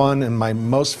really fun and my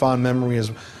most fond memory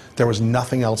is there was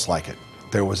nothing else like it.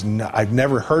 I'd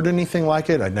never heard anything like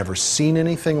it. I'd never seen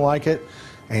anything like it,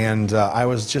 and I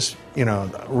was just you know,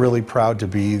 really proud to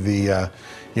be the,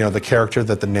 you know, the character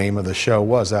that the name of the show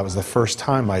was. That was the first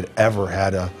time I'd ever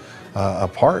had a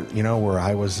part, you know, where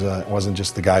I was wasn't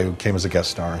just the guy who came as a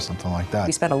guest star or something like that.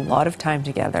 We spent a lot of time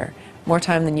together, more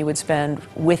time than you would spend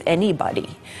with anybody.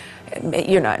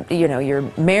 You're not, you know, you're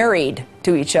married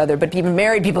to each other, but even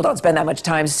married people don't spend that much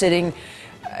time sitting,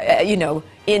 you know,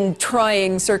 in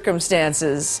trying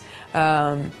circumstances.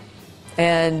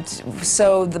 And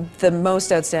so the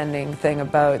most outstanding thing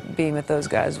about being with those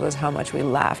guys was how much we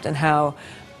laughed and how,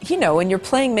 you know, when you're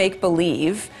playing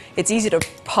make-believe, it's easy to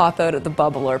pop out of the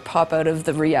bubble or pop out of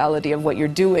the reality of what you're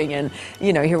doing. And,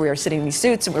 you know, here we are sitting in these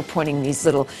suits and we're pointing these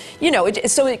little, you know,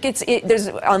 there's,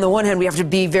 on the one hand, we have to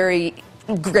be very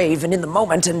grave and in the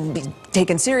moment and be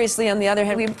taken seriously. On the other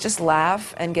hand, we just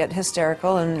laugh and get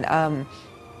hysterical and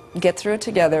get through it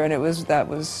together. And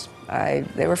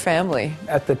they were family.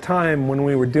 At the time when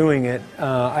we were doing it,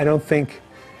 I don't think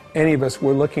any of us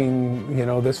were looking, you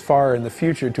know, this far in the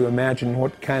future to imagine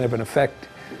what kind of an effect,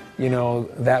 you know,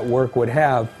 that work would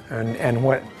have, and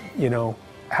what, you know,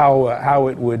 how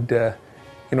it would,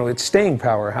 you know, its staying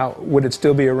power. How would it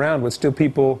still be around?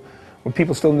 Would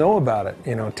people still know about it,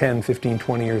 you know, 10, 15,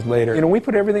 20 years later? You know, we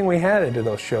put everything we had into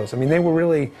those shows. I mean, they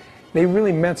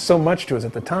really meant so much to us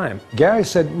at the time. Gary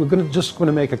said, we're just going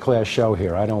to make a Clash show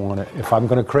here. I don't want to, if I'm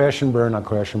going to crash and burn, I'll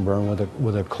crash and burn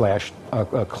with a Clash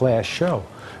show.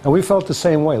 And we felt the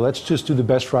same way. Let's just do the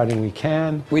best writing we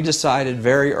can. We decided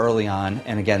very early on,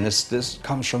 and again, this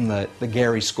comes from the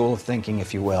Gary school of thinking,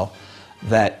 if you will,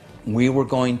 that we were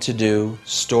going to do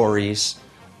stories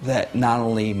that not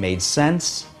only made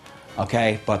sense,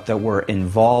 okay, but that were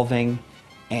involving.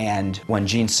 And when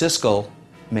Gene Siskel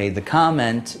made the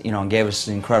comment, you know, and gave us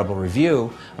an incredible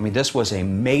review, I mean, this was a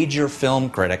major film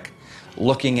critic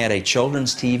looking at a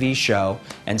children's TV show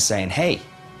and saying, hey,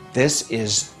 this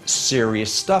is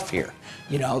serious stuff here.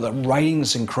 You know, the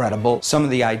writing's incredible. Some of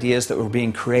the ideas that were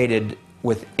being created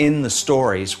within the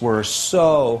stories were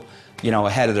so, you know,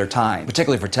 ahead of their time,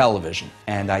 particularly for television.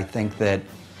 And I think that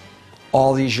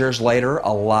all these years later,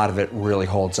 a lot of it really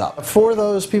holds up. For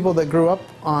those people that grew up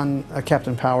on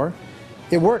Captain Power,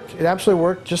 it worked. It absolutely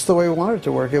worked just the way we wanted it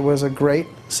to work. It was a great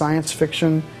science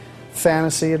fiction,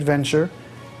 fantasy adventure.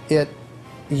 It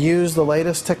used the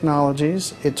latest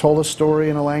technologies. It told a story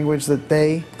in a language that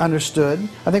they understood.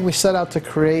 I think we set out to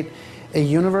create a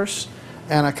universe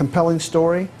and a compelling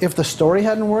story. If the story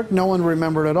hadn't worked, no one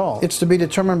remembered at all. It's to be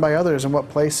determined by others in what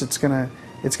place it's gonna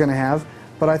have.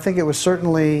 But I think it was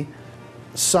certainly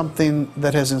something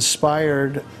that has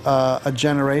inspired a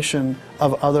generation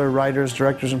of other writers,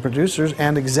 directors, and producers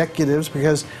and executives,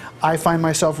 because I find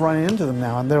myself running into them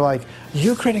now and they're like,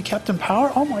 you created Captain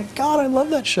Power? Oh my God, I love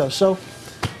that show. So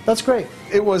that's great.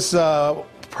 It was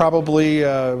probably,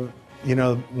 you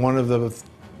know, one of the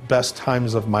best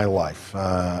times of my life.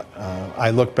 I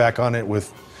look back on it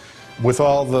with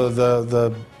all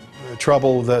the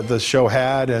trouble that the show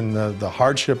had and the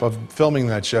hardship of filming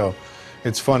that show.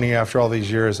 It's funny, after all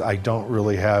these years, I don't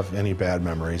really have any bad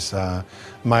memories.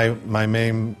 My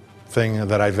main thing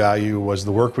that I value was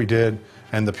the work we did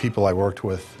and the people I worked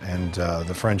with and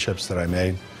the friendships that I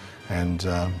made. And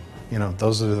you know,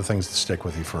 those are the things that stick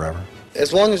with you forever.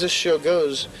 As long as this show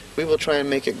goes, we will try and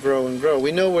make it grow and grow.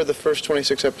 We know where the first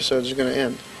 26 episodes are going to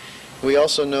end. We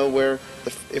also know where,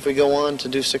 if we go on to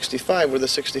do 65, where the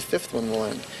 65th one will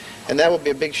end. And that will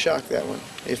be a big shock, that one,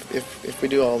 if we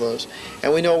do all those.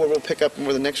 And we know where we'll pick up and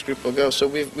where the next group will go. So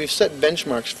we've set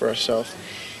benchmarks for ourselves.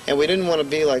 And we didn't want to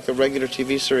be like a regular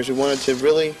TV series. We wanted to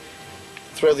really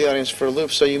throw the audience for a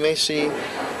loop. So you may see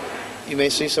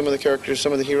some of the characters,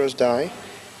 some of the heroes die.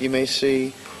 You may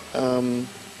see,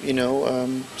 you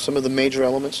know, some of the major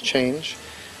elements change.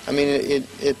 I mean,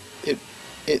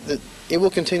 it will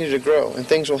continue to grow, and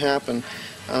things will happen,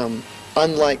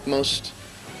 unlike most,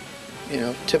 you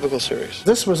know, typical series.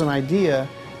 This was an idea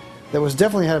that was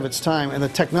definitely ahead of its time, and the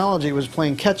technology was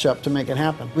playing catch-up to make it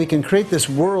happen. We can create this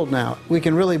world now. We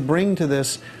can really bring to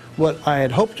this what I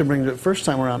had hoped to bring to it the first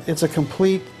time around. It's a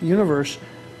complete universe,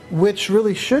 which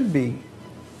really should be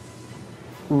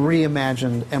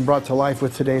reimagined and brought to life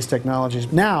with today's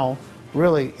technologies. Now,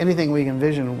 really, anything we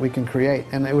envision, we can create,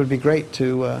 and it would be great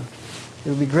to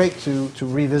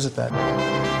revisit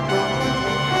that.